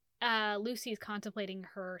Lucy is contemplating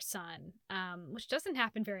her son, which doesn't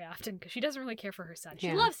happen very often because she doesn't really care for her son.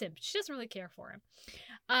 She loves him, but she doesn't really care for him.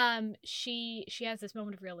 She has this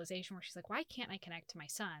moment of realization where she's like, why can't I connect to my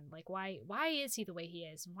son? Like, why is he the way he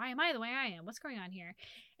is? Why am I the way I am? What's going on here?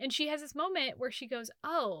 And she has this moment where she goes,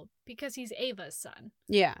 oh, because he's Ava's son.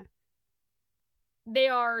 Yeah. They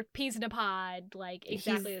are peas in a pod, like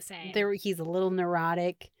exactly the same. He's a little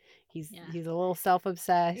neurotic. He's a little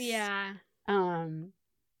self-obsessed. Yeah. He's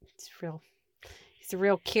a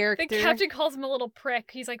real character. The captain calls him a little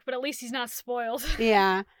prick. He's like, but at least he's not spoiled.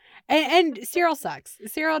 Yeah. And Cyril sucks.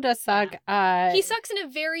 Cyril does suck. Yeah. He sucks in a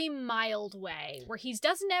very mild way, where he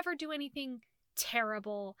doesn't ever do anything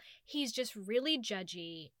terrible. He's just really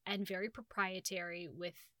judgy and very proprietary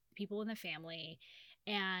with people in the family.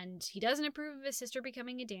 And he doesn't approve of his sister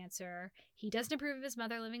becoming a dancer. He doesn't approve of his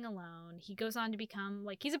mother living alone. He goes on to become,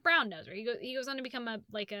 like, he's a brown noser. He goes on to become a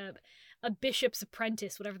bishop's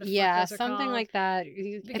apprentice, whatever the fuck those are something called. Like that.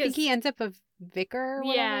 I think he ends up a vicar or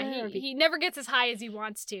whatever. Yeah, he never gets as high as he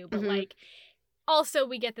wants to. But, like, also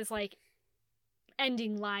we get this, like,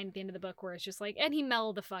 ending line at the end of the book where it's just like, and he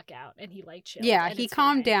mellowed the fuck out and he, like, chilled. Yeah, he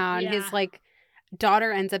calmed down. Yeah. His, like,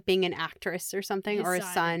 daughter ends up being an actress or something, or his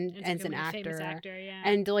son ends an actor. Yeah.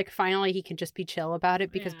 And like finally he can just be chill about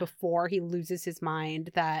it, because before he loses his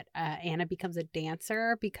mind that Anna becomes a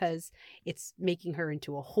dancer because it's making her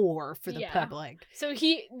into a whore for the public. So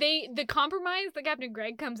the compromise that Captain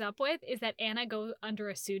Greg comes up with is that Anna goes under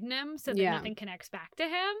a pseudonym so that nothing connects back to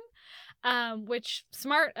him. Which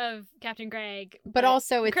smart of Captain Greg, but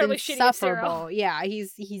also it's insufferable. Yeah,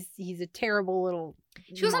 he's a terrible little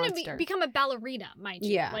She was on to become a ballerina, mind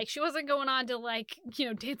you. Yeah. Like, she wasn't going on to, like,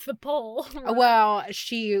 dance the pole. Well,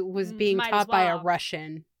 she was being taught by a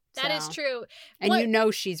Russian. That is true.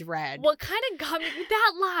 And she's red. What kind of got me?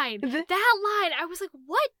 That line. I was like,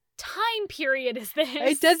 what time period is this?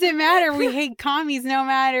 It doesn't matter. We hate commies no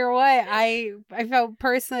matter what. I felt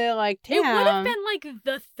personally like, damn. It would have been like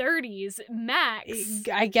the 30s max.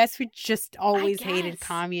 I guess we just always hated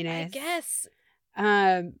communists. I guess.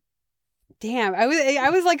 Damn, I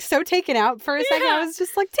was like so taken out for a second. I was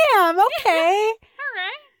just like, damn, okay. All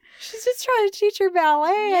right. She's just trying to teach her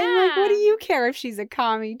ballet. Yeah. I'm like, what do you care if she's a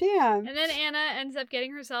commie? Damn. And then Anna ends up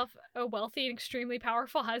getting herself a wealthy and extremely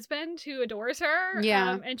powerful husband who adores her.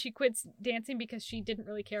 Yeah. And she quits dancing because she didn't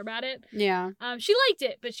really care about it. Yeah. She liked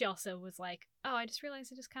it, but she also was like, oh, I just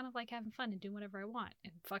realized I just kind of like having fun and doing whatever I want.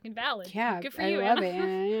 And fucking valid. Yeah. Good for you, Anna.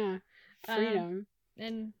 Anna. Yeah. Freedom.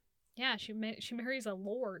 And yeah, she marries a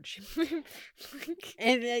lord. And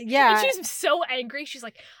she's so angry. She's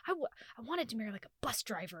like, I wanted to marry like a bus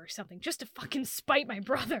driver or something just to fucking spite my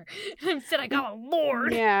brother. And instead I got a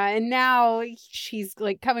lord. Yeah, and now she's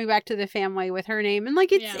like coming back to the family with her name. And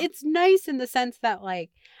like it's nice in the sense that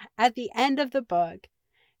like at the end of the book,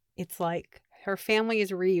 it's like her family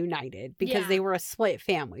is reunited because they were a split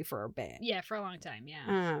family for a bit. Yeah, for a long time,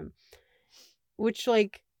 yeah. Which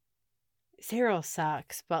like Cyril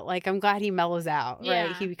sucks, but like I'm glad he mellows out,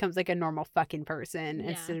 right? He becomes like a normal fucking person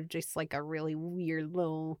instead of just like a really weird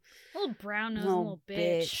little brown nosed little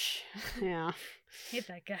bitch. Yeah. Hate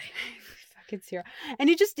that guy. Fucking Cyril. And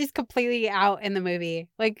he just is completely out in the movie.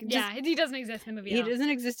 Like he doesn't exist in the movie. He doesn't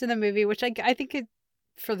exist in the movie, which I think it's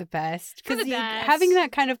for the best. Because having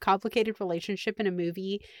that kind of complicated relationship in a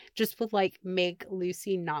movie just would like make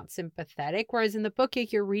Lucy not sympathetic. Whereas in the book,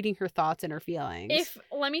 you're reading her thoughts and her feelings.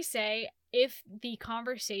 If the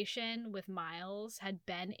conversation with Miles had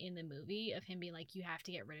been in the movie of him being like, you have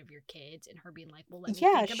to get rid of your kids, and her being like, well, let me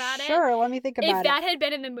think about it. Sure, let me think about it. If that had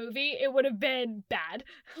been in the movie, it would have been bad.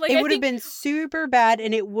 Like, it would have been super bad,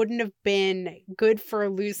 and it wouldn't have been good for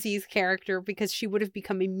Lucy's character because she would have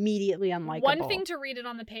become immediately unlikable. One thing to read it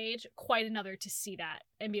on the page, quite another to see that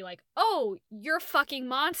and be like, oh, you're a fucking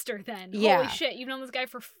monster then. Yeah. Holy shit, you've known this guy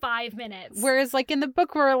for 5 minutes. Whereas like in the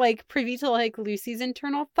book, we're like privy to like Lucy's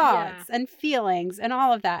internal thoughts and feelings and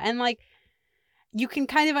all of that. And like you can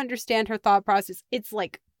kind of understand her thought process. It's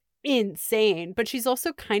like insane, but she's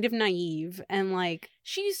also kind of naive and like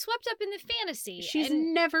she's swept up in the fantasy. She's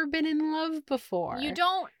never been in love before.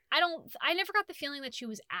 I never got the feeling that she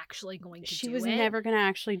was actually going to do it. She was never going to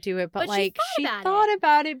actually do it, but like she thought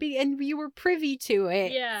about it and you were privy to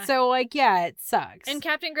it. Yeah. So like, yeah, it sucks. And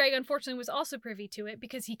Captain Greg unfortunately was also privy to it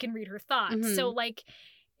because he can read her thoughts. Mm-hmm. So like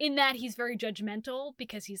in that he's very judgmental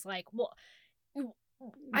because he's like, well, of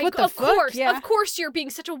course you're being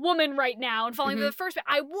such a woman right now and falling for the first bit.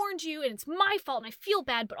 I warned you and it's my fault and I feel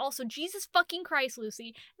bad, but also Jesus fucking Christ,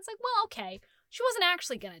 Lucy. It's like, well, okay. She wasn't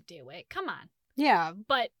actually going to do it. Come on. Yeah.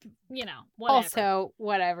 But, you know, whatever. Also,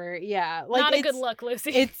 whatever. Yeah. Like, not a good look,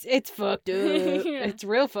 Lucy. It's fucked up. Yeah. It's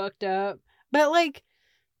real fucked up. But, like,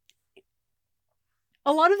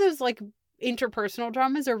 a lot of those, like, interpersonal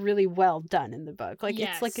dramas are really well done in the book. Like,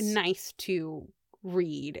 Yes. it's, like, nice to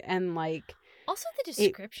read. And, like... Also, the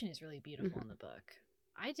description is really beautiful in the book.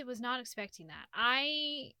 I was not expecting that.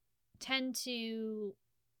 I tend to...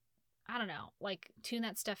 I don't know, like, tune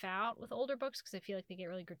that stuff out with older books because I feel like they get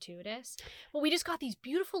really gratuitous. But we just got these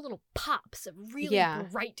beautiful little pops of really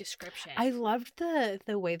bright description. I loved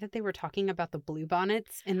the way that they were talking about the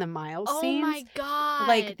bluebonnets in the Miles scenes. Oh my god.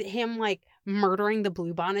 Like, him, like, murdering the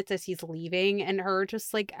bluebonnets as he's leaving and her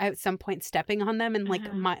just, like, at some point stepping on them and, like,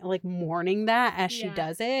 like mourning that as she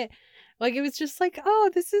does it. Like, it was just like,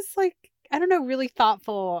 oh, this is, like, I don't know, really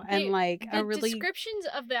thoughtful and like a really... The descriptions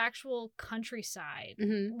of the actual countryside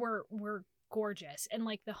were gorgeous. And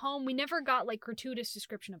like the home, we never got like gratuitous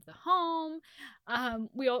description of the home.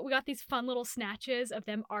 We got these fun little snatches of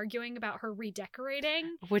them arguing about her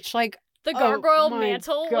redecorating. Which like... The gargoyle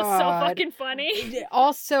mantle was so fucking funny.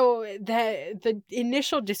 Also, the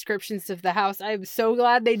initial descriptions of the house, I'm so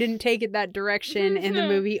glad they didn't take it that direction in the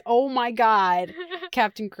movie. Oh my god.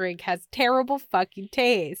 Captain Craig has terrible fucking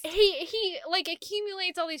taste. He like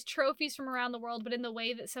accumulates all these trophies from around the world, but in the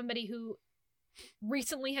way that somebody who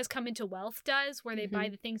recently has come into wealth does, where they buy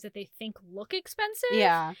the things that they think look expensive.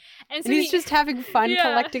 Yeah. And so he's just having fun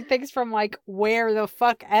collecting things from like where the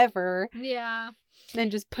fuck ever. Yeah. And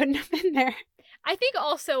just putting them in there. I think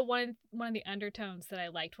also one of the undertones that I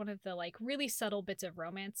liked, one of the like really subtle bits of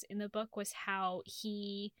romance in the book was how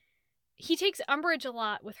he takes umbrage a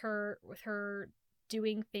lot with her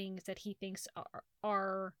doing things that he thinks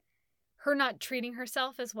are her not treating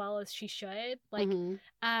herself as well as she should. Like,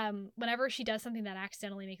 whenever she does something that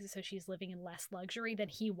accidentally makes it so she's living in less luxury than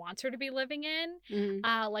he wants her to be living in,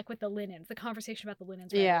 like with the linens, the conversation about the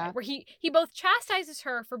linens, where he both chastises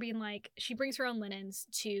her for being like, she brings her own linens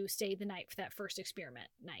to stay the night for that first experiment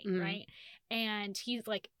night, right? And he's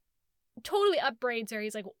like, totally upbraids her.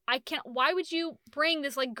 He's like, why would you bring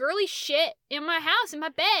this like girly shit in my house, in my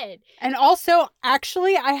bed? And also,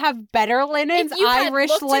 actually, I have better linens. If you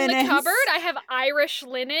Irish had looked linens in the cupboard, I have Irish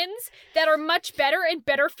linens that are much better and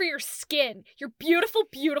better for your skin. Your beautiful,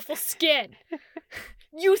 beautiful skin.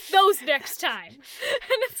 Use those next time.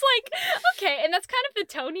 And it's like, okay, and that's kind of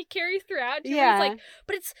the tone he carries throughout. Yeah. It's like,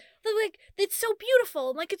 but it's like, it's so beautiful.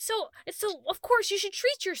 And like, it's so, of course you should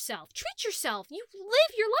treat yourself. You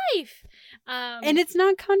live your life. And it's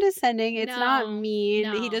not condescending. It's not mean.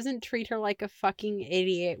 No. He doesn't treat her like a fucking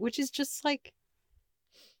idiot, which is just like,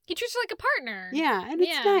 he treats her like a partner. Yeah, and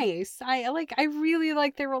it's nice. I really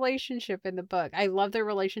like their relationship in the book. I love their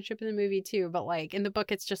relationship in the movie too, but like in the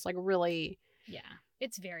book it's just like really... Yeah.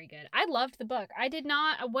 It's very good. I loved the book. I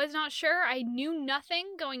was not sure. I knew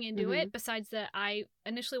nothing going into it besides that I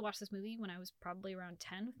initially watched this movie when I was probably around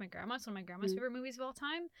 10 with my grandma. It's one of my grandma's favorite movies of all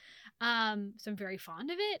time. So I'm very fond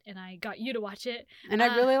of it, and I got you to watch it. And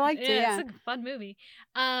I really liked it, yeah. It's a fun movie.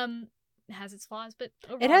 It has its flaws, but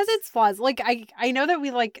overall it has its flaws. Like, I know that we,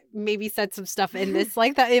 like, maybe said some stuff in this,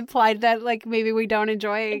 like, that implied that, like, maybe we don't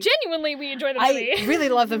enjoy... Genuinely, we enjoy the movie. I really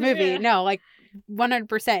love the movie. Yeah. No, like,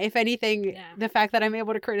 100%. If anything, the fact that I'm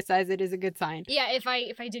able to criticize it is a good sign. Yeah, if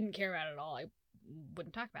I didn't care about it at all, I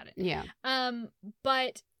wouldn't talk about it. Yeah.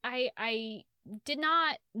 But I did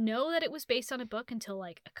not know that it was based on a book until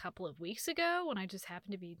like a couple of weeks ago when I just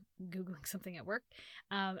happened to be Googling something at work.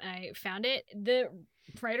 I found it. The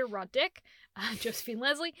writer, Rod Dick, Josephine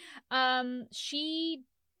Leslie, she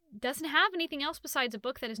doesn't have anything else besides a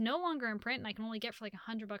book that is no longer in print and I can only get for like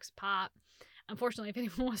 $100 a pop. Unfortunately, if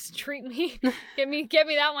anyone wants to treat me, get me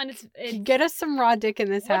that one. It's get us some Rod Dick in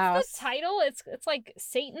this house. What's the title? It's like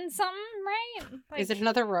Satan something, right? Like, is it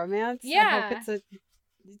another romance? Yeah. I hope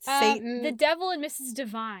it's Satan. The Devil and Mrs.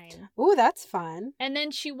 Divine. Ooh, that's fun. And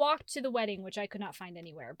then She Walked to the Wedding, which I could not find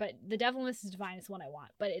anywhere. But The Devil and Mrs. Divine is the one I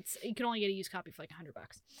want. But you can only get a used copy for like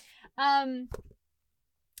 $100.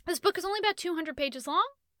 This book is only about 200 pages long.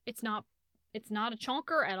 It's not a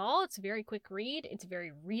chonker at all. It's a very quick read. It's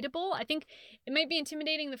very readable. I think it might be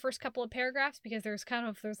intimidating the first couple of paragraphs because there's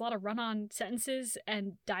a lot of run-on sentences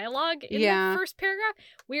and dialogue in the first paragraph.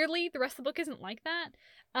 Weirdly, the rest of the book isn't like that.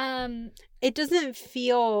 It doesn't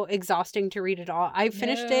feel exhausting to read at all. I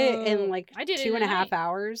finished it in like 2.5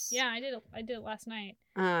 hours. Yeah, I did it last night.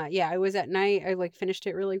 Yeah, I was at night. I like finished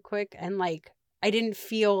it really quick and like I didn't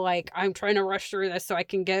feel like I'm trying to rush through this so I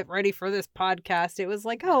can get ready for this podcast. It was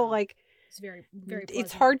like, it's very, very pleasant.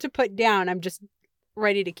 It's hard to put down. I'm just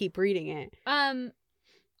ready to keep reading it.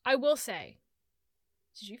 I will say,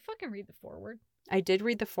 did you fucking read the foreword? I did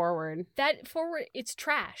read the foreword. That foreword, it's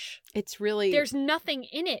trash. It's really... There's nothing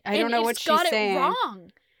in it. I don't know what she's saying. It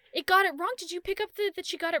wrong. It got it wrong. Did you pick up that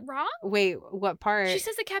she got it wrong? Wait, what part? She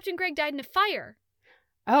says that Captain Greg died in a fire.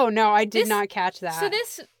 Oh, no, I did not catch that. So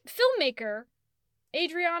this filmmaker,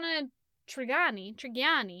 Adriana Trigiani.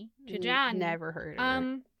 Never heard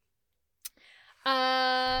of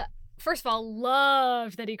her. First of all,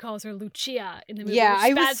 loved that he calls her Lucia in the movie. Yeah,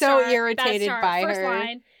 I was so irritated by First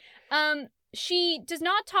her. Line. She does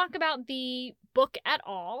not talk about the book at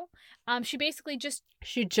all. She basically just...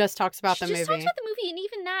 She just talks about the movie. She just talks about the movie, and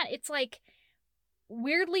even that, it's like...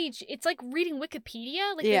 Weirdly, it's like reading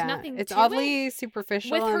Wikipedia. Like, there's nothing to it. It's oddly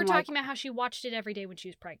superficial. With her talking about how she watched it every day when she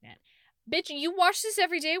was pregnant. Bitch, you watched this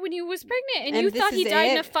every day when you was pregnant, and you thought he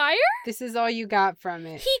died in a fire? This is all you got from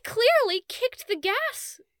it. He clearly kicked the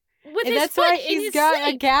gas with his that's foot why in his he's got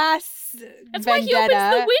sleep. a gas That's vendetta. why he opens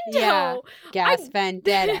the window. Yeah, gas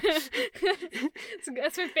vendetta.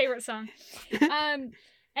 That's my favorite song.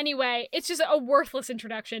 Anyway, it's just a worthless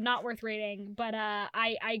introduction, not worth reading. But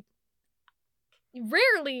I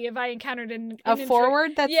rarely have I encountered a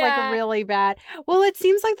foreword that's like really bad. Well, it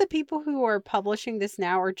seems like the people who are publishing this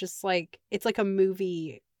now are just like, it's like a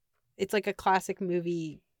movie. It's like a classic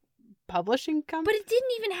movie publishing company. But it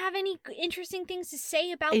didn't even have any interesting things to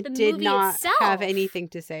say about the movie itself. It did not have anything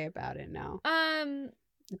to say about it, no.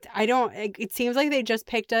 I don't... It seems like they just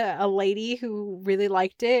picked a lady who really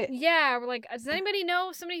liked it. Yeah, we're like, does anybody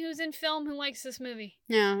know somebody who's in film who likes this movie?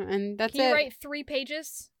 Yeah, and that's Can you write 3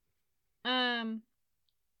 pages? Yeah.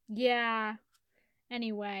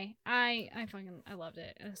 Anyway, I loved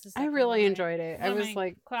it. I really enjoyed it. I was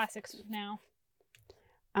like... Classics now.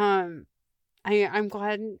 I'm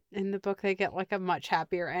glad in the book they get like a much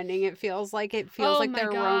happier ending. It feels like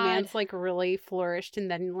their romance like really flourished,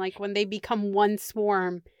 and then like when they become one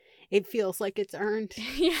swarm, it feels like it's earned.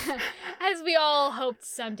 Yeah, as we all hoped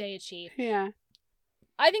someday achieve. Yeah.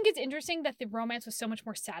 I think it's interesting that the romance was so much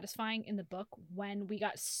more satisfying in the book when we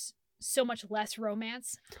got so much less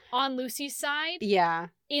romance on Lucy's side. Yeah.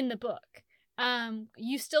 In the book.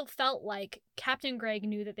 You still felt like Captain Greg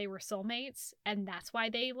knew that they were soulmates, and that's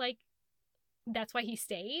why he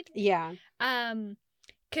stayed. Yeah.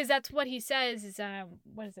 Because that's what he says is,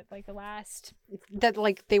 what is it, like the last... That,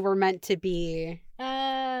 like, they were meant to be.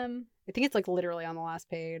 I think it's, like, literally on the last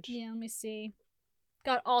page. Yeah, let me see.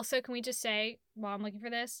 God, also, can we just say, while I'm looking for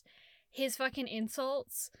this, his fucking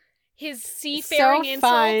insults, his seafaring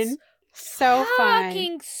insults. Fun. So fun.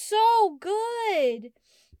 Fucking so good.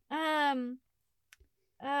 I'm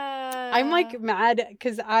like mad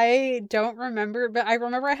because I don't remember, but I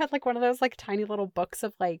remember I had like one of those like tiny little books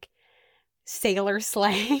of like sailor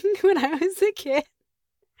slang when I was a kid.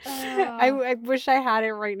 I wish I had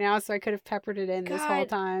it right now so I could have peppered it in this whole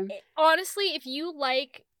time. Honestly, if you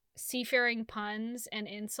like seafaring puns and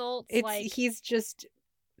insults, he's just...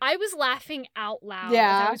 I was laughing out loud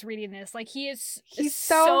as I was reading this. Like, he's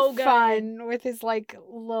so good. Fun with his like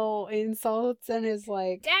little insults and his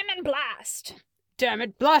like... Damn and blast. Damn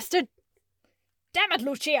it, blasted! Damn it,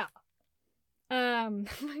 Lucia!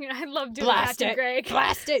 I love doing blast that to it. Greg.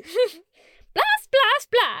 Blast it! Blast,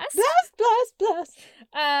 blast, blast! Blast, blast, blast!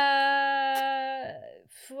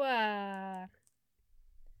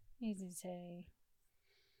 What does he say?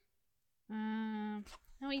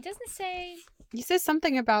 No, he doesn't say... He says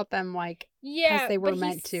something about them, like, as they were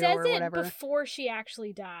meant to, or whatever. he says it before she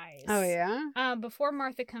actually dies. Oh, yeah? Before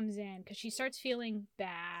Martha comes in, because she starts feeling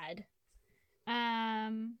bad.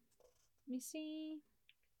 Let me see.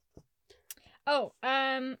 Oh,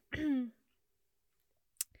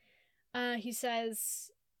 he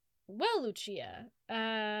says, well, Lucia,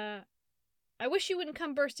 I wish you wouldn't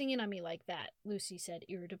come bursting in on me like that, Lucy said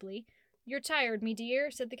irritably. You're tired, me dear,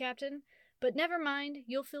 said the captain. But never mind,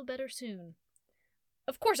 you'll feel better soon.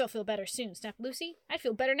 Of course I'll feel better soon, snapped Lucy. I'd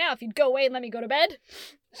feel better now if you'd go away and let me go to bed.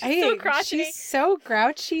 So crotchety. She's so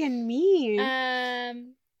grouchy and mean.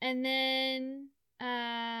 And then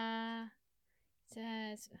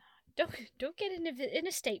says, don't get in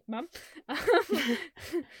a state, Mum.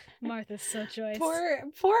 Martha's so choice.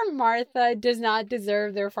 Poor Martha does not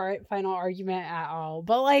deserve their final argument at all.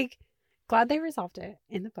 But like, glad they resolved it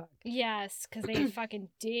in the book. Yes, because they fucking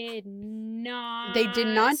did not. They did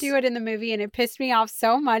not do it in the movie, and it pissed me off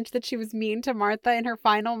so much that she was mean to Martha in her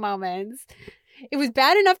final moments. It was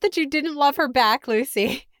bad enough that you didn't love her back,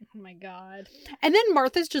 Lucy. Oh my god. And then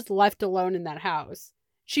Martha's just left alone in that house.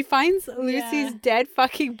 She finds Lucy's dead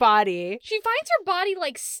fucking body. She finds her body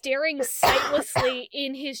like staring sightlessly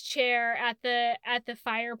in his chair at the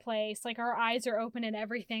fireplace. Like her eyes are open and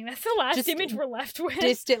everything. That's the last image we're left with.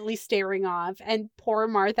 Distantly staring off. And poor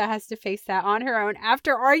Martha has to face that on her own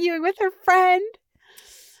after arguing with her friend.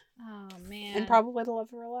 Oh man. And probably the love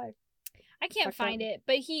of her life. I can't find it,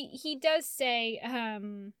 but he does say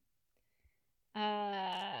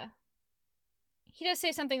he does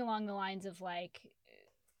say something along the lines of like,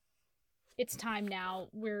 it's time now,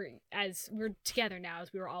 we're together now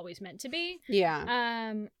as we were always meant to be. Yeah.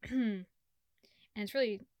 And it's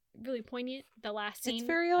really, really poignant, the last scene. It's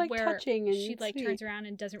very like where touching, and she like sweet. turns around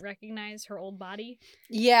and doesn't recognize her old body.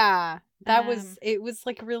 Yeah. That it was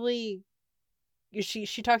like really, she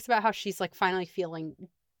talks about how she's like finally feeling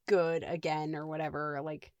good again or whatever.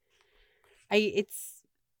 Like it's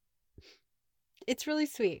really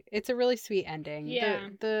sweet. It's a really sweet ending. Yeah.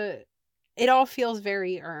 It all feels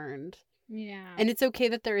very earned. Yeah. And it's okay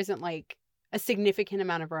that there isn't like a significant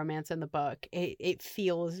amount of romance in the book. It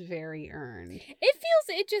feels very earned.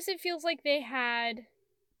 It feels like they had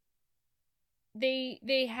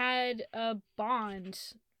a bond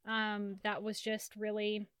that was just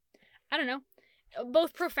really, I don't know,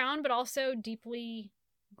 both profound but also deeply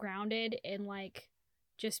grounded in like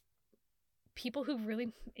just people who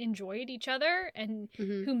really enjoyed each other and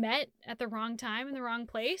who met at the wrong time in the wrong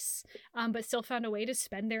place, but still found a way to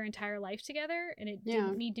spend their entire life together. And it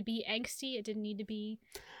didn't need to be angsty. It didn't need to be.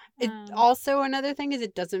 Also, another thing is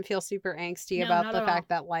it doesn't feel super angsty about the fact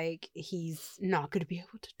that like he's not going to be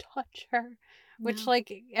able to touch her. Which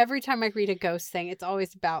like every time I read a ghost thing, it's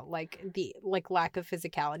always about like the like lack of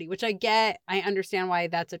physicality, which I get. I understand why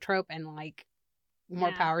that's a trope and like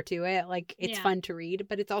more power to it. Like it's fun to read,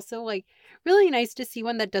 but it's also like really nice to see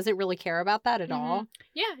one that doesn't really care about that at all.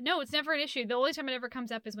 Yeah, no, it's never an issue. The only time it ever comes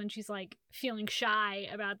up is when she's like feeling shy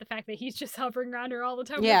about the fact that he's just hovering around her all the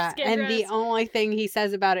time. Yeah, and the only thing he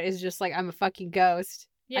says about it is just like, I'm a fucking ghost.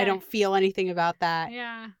 Yeah. I don't feel anything about that.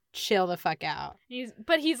 Yeah. Chill the fuck out.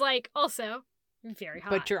 But he's like also very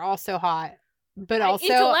hot. But you're also hot. But also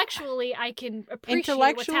intellectually I can appreciate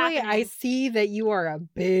what's happening. I see that you are a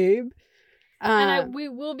babe. And we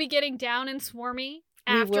will be getting down and swarmy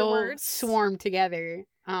afterwards. We will swarm together.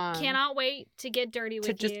 Cannot wait to get dirty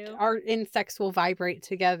with you. Our insects will vibrate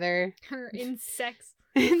together. Her insects.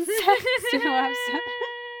 Yeah.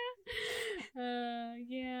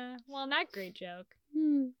 Well, not great joke.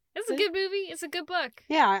 It's a good movie. It's a good book.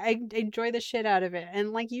 Yeah, I enjoy the shit out of it.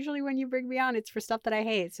 And like usually when you bring me on, it's for stuff that I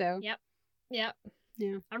hate. So. Yep. Yeah.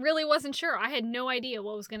 I really wasn't sure. I had no idea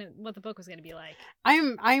what the book was gonna be like.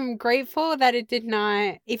 I'm grateful that it did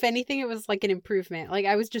not. If anything, it was like an improvement. Like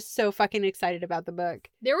I was just so fucking excited about the book.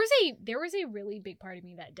 There was a really big part of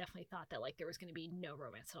me that definitely thought that like there was gonna be no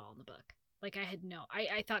romance at all in the book. Like I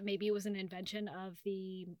thought maybe it was an invention of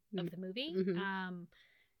the movie.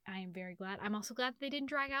 I am very glad. I'm also glad they didn't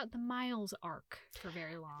drag out the Miles arc for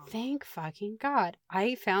very long. Thank fucking God.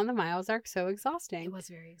 I found the Miles arc so exhausting. It was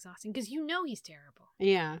very exhausting because he's terrible.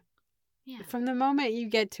 Yeah. Yeah. From the moment you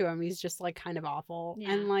get to him, he's just like kind of awful.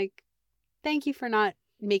 Yeah. And like, thank you for not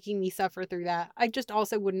making me suffer through that. I just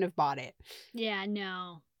also wouldn't have bought it. Yeah,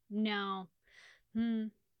 no. Good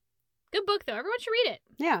book though. Everyone should read it.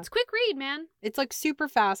 Yeah. It's a quick read, man. It's like super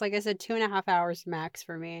fast. Like I said, 2.5 hours max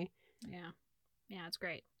for me. Yeah. Yeah, it's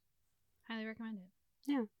great. Highly recommend it.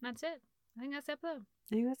 Yeah. That's it. I think that's the episode.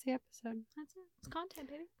 That's it. It's content,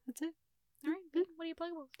 baby. That's it. All right. Good. What are you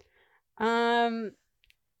playing with?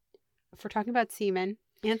 If we're talking about semen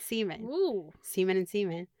and semen. Ooh. Semen and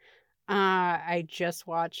semen. I just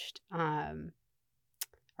watched Our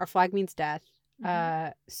Flag Means Death.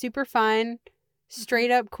 Super fun.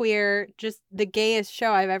 Straight up queer. Just the gayest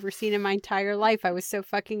show I've ever seen in my entire life. I was so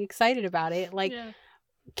fucking excited about it. Like,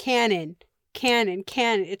 canon.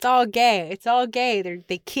 It's all gay.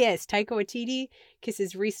 They kiss. Taika Waititi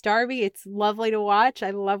kisses Rhys Darby. It's lovely to watch. I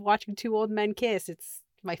love watching two old men kiss. It's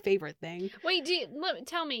my favorite thing. Wait,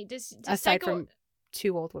 tell me, does aside from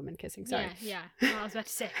two old women kissing? Sorry. Yeah. Well, I was about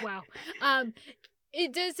to say, wow. Does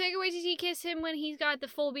Taika Waititi kiss him when he's got the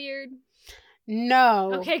full beard?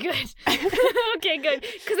 No. Okay, good. Okay, good.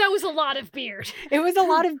 Because that was a lot of beard. It was a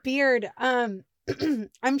lot of beard. I'm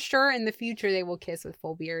sure in the future they will kiss with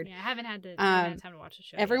full beard. Yeah, I haven't had time to watch the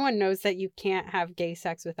show. Everyone knows that you can't have gay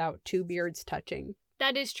sex without two beards touching.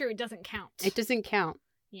 That is true. It doesn't count. It doesn't count.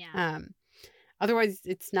 Yeah. Otherwise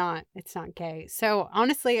it's not gay. So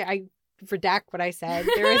honestly, I redact what I said.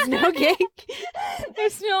 There is no gay.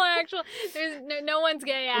 There's no one's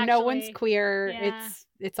gay actually. No one's queer. Yeah.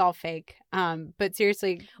 It's all fake. But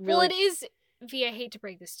seriously, really. Well, it is. V, I hate to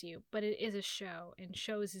break this to you, but it is a show, and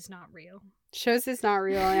shows is not real. Shows it's not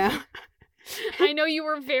real now. I know you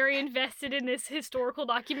were very invested in this historical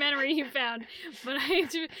documentary you found, but I hate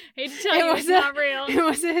to tell you it's not real. It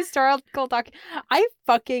was a historical I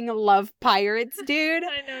fucking love pirates, dude.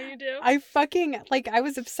 I know you do. I fucking, like, I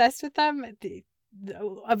was obsessed with them.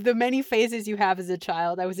 Of the many phases you have as a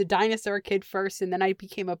child, I was a dinosaur kid first, and then I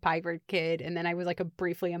became a pirate kid, and then I was like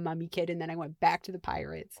briefly a mummy kid, and then I went back to the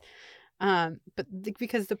pirates. But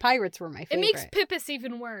because the pirates were my favorite. It makes Pippus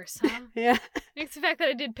even worse, huh? Yeah. Makes the fact that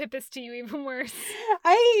I did Pippus to you even worse.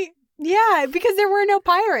 Yeah, because there were no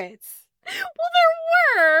pirates. Well,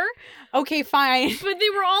 there were. Okay, fine. But they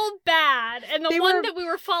were all bad, and the one that we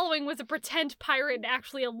were following was a pretend pirate and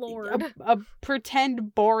actually a lord. A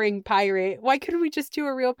pretend boring pirate. Why couldn't we just do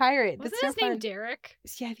a real pirate? Wasn't his name Derek?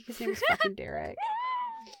 Yeah, I think his name was fucking Derek.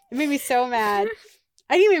 It made me so mad.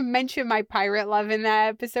 I didn't even mention my pirate love in that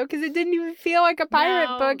episode because it didn't even feel like a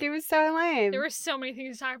pirate book. It was so lame. There were so many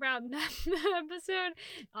things to talk about in that episode.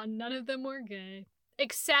 None of them were good.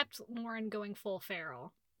 Except Lauren going full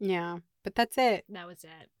feral. Yeah, but that's it. That was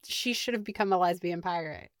it. She should have become a lesbian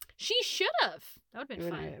pirate. She should have. That would have been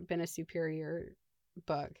fun. It would have been a superior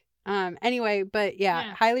book. Anyway, but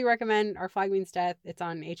yeah, highly recommend Our Flag Means Death. It's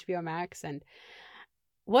on HBO Max. And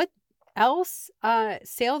what else?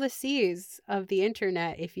 Sail the seas of the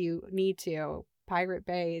internet if you need to. Pirate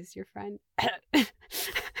Bay is your friend.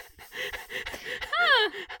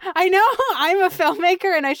 I know I'm a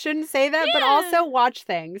filmmaker and I shouldn't say that, but also watch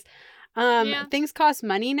things. Things cost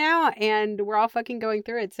money now and we're all fucking going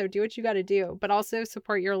through it. So do what you got to do, but also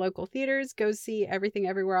support your local theaters. Go see Everything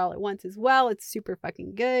Everywhere All at Once as well. It's super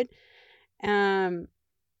fucking good. And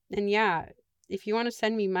yeah, if you want to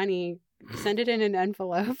send me money, send it in an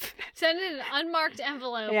envelope. Send it in an unmarked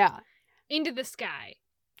envelope. Yeah. Into the sky.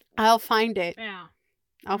 I'll find it. Yeah.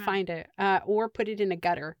 I'll find it. Or put it in a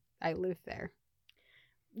gutter. I live there.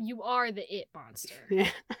 You are the it monster. Yeah.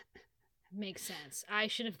 Makes sense. I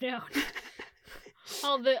should have known.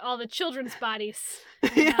 all the children's bodies.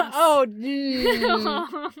 Yeah. Oh.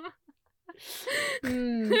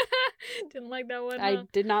 Didn't like that one. I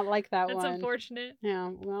did not like that That's one. That's unfortunate.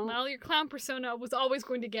 Yeah. Well, your clown persona was always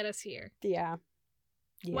going to get us here. Yeah.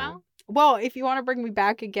 Well, if you want to bring me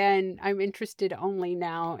back again, I'm interested only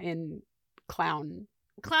now in clown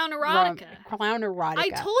erotica. Clown erotica. I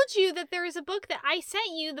told you that there is a book that I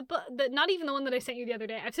sent you, the book that not even the one that I sent you the other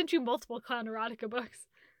day. I've sent you multiple clown erotica books.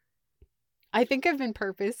 I think I've been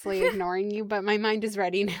purposely ignoring you, but my mind is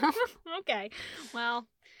ready now. Okay. Well,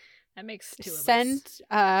 that makes two of us. Send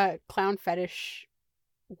clown fetish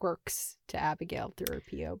works to Abigail through her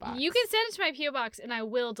P.O. box. You can send it to my P.O. box and I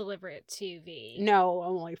will deliver it to V. No,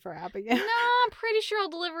 only for Abigail. No, I'm pretty sure I'll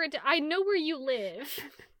deliver it to... I know where you live.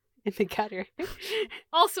 In the gutter.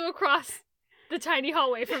 Also across the tiny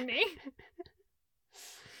hallway from me.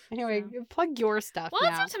 Anyway, plug your stuff now.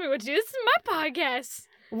 Well, don't tell me what to do. This is my podcast.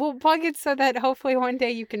 We'll plug it so that hopefully one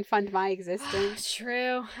day you can fund my existence.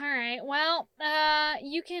 True. All right. Well,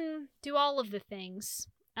 you can do all of the things.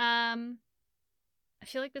 I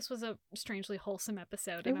feel like this was a strangely wholesome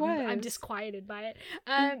episode. It was. I'm disquieted by it.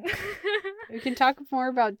 We can talk more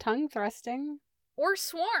about tongue thrusting. Or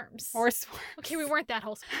swarms. Okay, we weren't that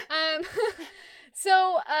wholesome.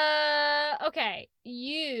 So, okay.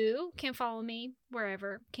 You can follow me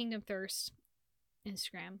wherever. Kingdom Thirst.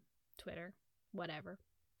 Instagram. Twitter. Whatever.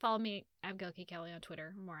 Follow me, Abigail K. Kelly on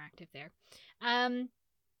Twitter. I'm more active there. You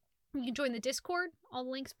can join the Discord. All the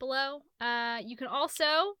links below. You can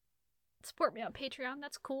also support me on Patreon.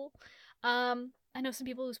 That's cool. I know some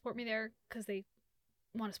people who support me there because they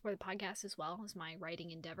want to support the podcast as well as my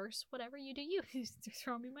writing endeavors. Whatever you do, you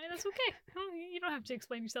throw me money. That's okay. You don't have to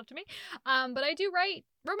explain yourself to me. But I do write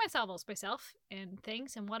romance novels myself and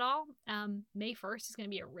things and what all. May 1st is going to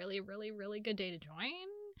be a really, really, really good day to join.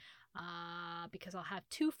 Because I'll have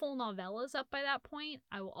 2 full novellas up by that point.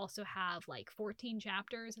 I will also have like 14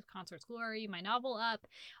 chapters of Consort's Glory, my novel up,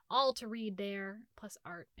 all to read there, plus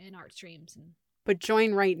art and art streams. But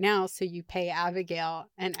join right now so you pay Abigail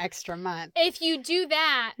an extra month. If you do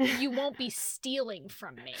that, you won't be stealing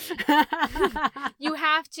from me. You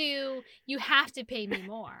have to pay me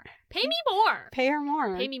more. Pay me more. Pay her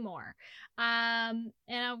more. Pay me more. And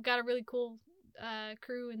I've got a really cool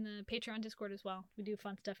crew in the Patreon Discord as well. We do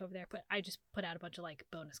fun stuff over there, but I just put out a bunch of like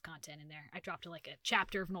bonus content in there. I dropped like a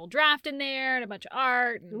chapter of an old draft in there and a bunch of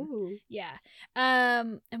art. And, ooh. Yeah.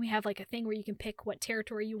 And we have like a thing where you can pick what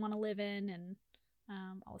territory you want to live in and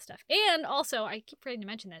all the stuff. And also, I keep forgetting to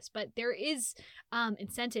mention this, but there is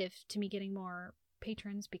incentive to me getting more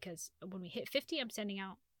patrons because when we hit 50, I'm sending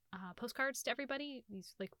out postcards to everybody.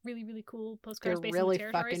 These like really, really cool postcards based on the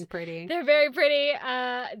territories. They're really fucking pretty. They're very pretty.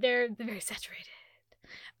 They're very saturated.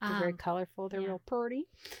 They're very colorful. They're real pretty.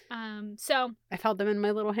 So I've held them in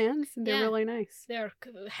my little hands, and they're really nice. They're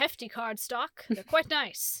hefty cardstock. They're quite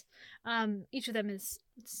nice. Each of them is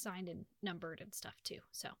signed and numbered and stuff too.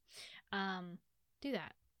 So, do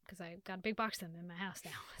that because I got a big box of them in my house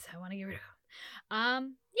now, so I want to get rid of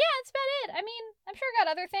them. Yeah, that's about it. I mean, I'm sure I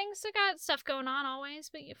got other things. I got stuff going on always,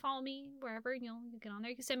 but you follow me wherever, you get on there.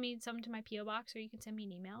 You can send me something to my P.O. box, or you can send me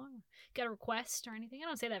an email or get a request or anything. I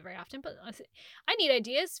don't say that very often, but I need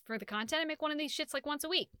ideas for the content. I make one of these shits like once a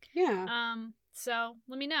week. Yeah. So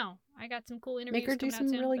let me know. I got some cool interviews. Make her do some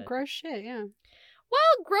really gross shit, yeah.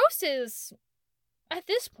 Well, gross is, at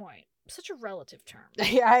this point, such a relative term.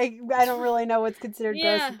 Yeah, I don't really know what's considered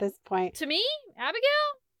gross at this point. To me,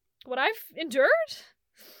 Abigail, what I've endured?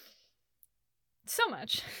 So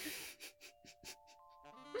much.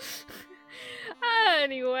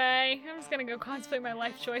 Anyway, I'm just gonna go cosplay my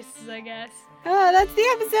life choices, I guess. That's the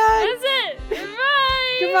episode! That's it!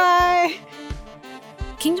 Goodbye! Goodbye!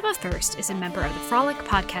 Kingdom of Thirst is a member of the Frolic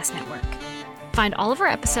Podcast Network. Find all of our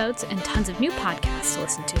episodes and tons of new podcasts to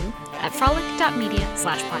listen to at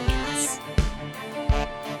frolic.media/podcasts.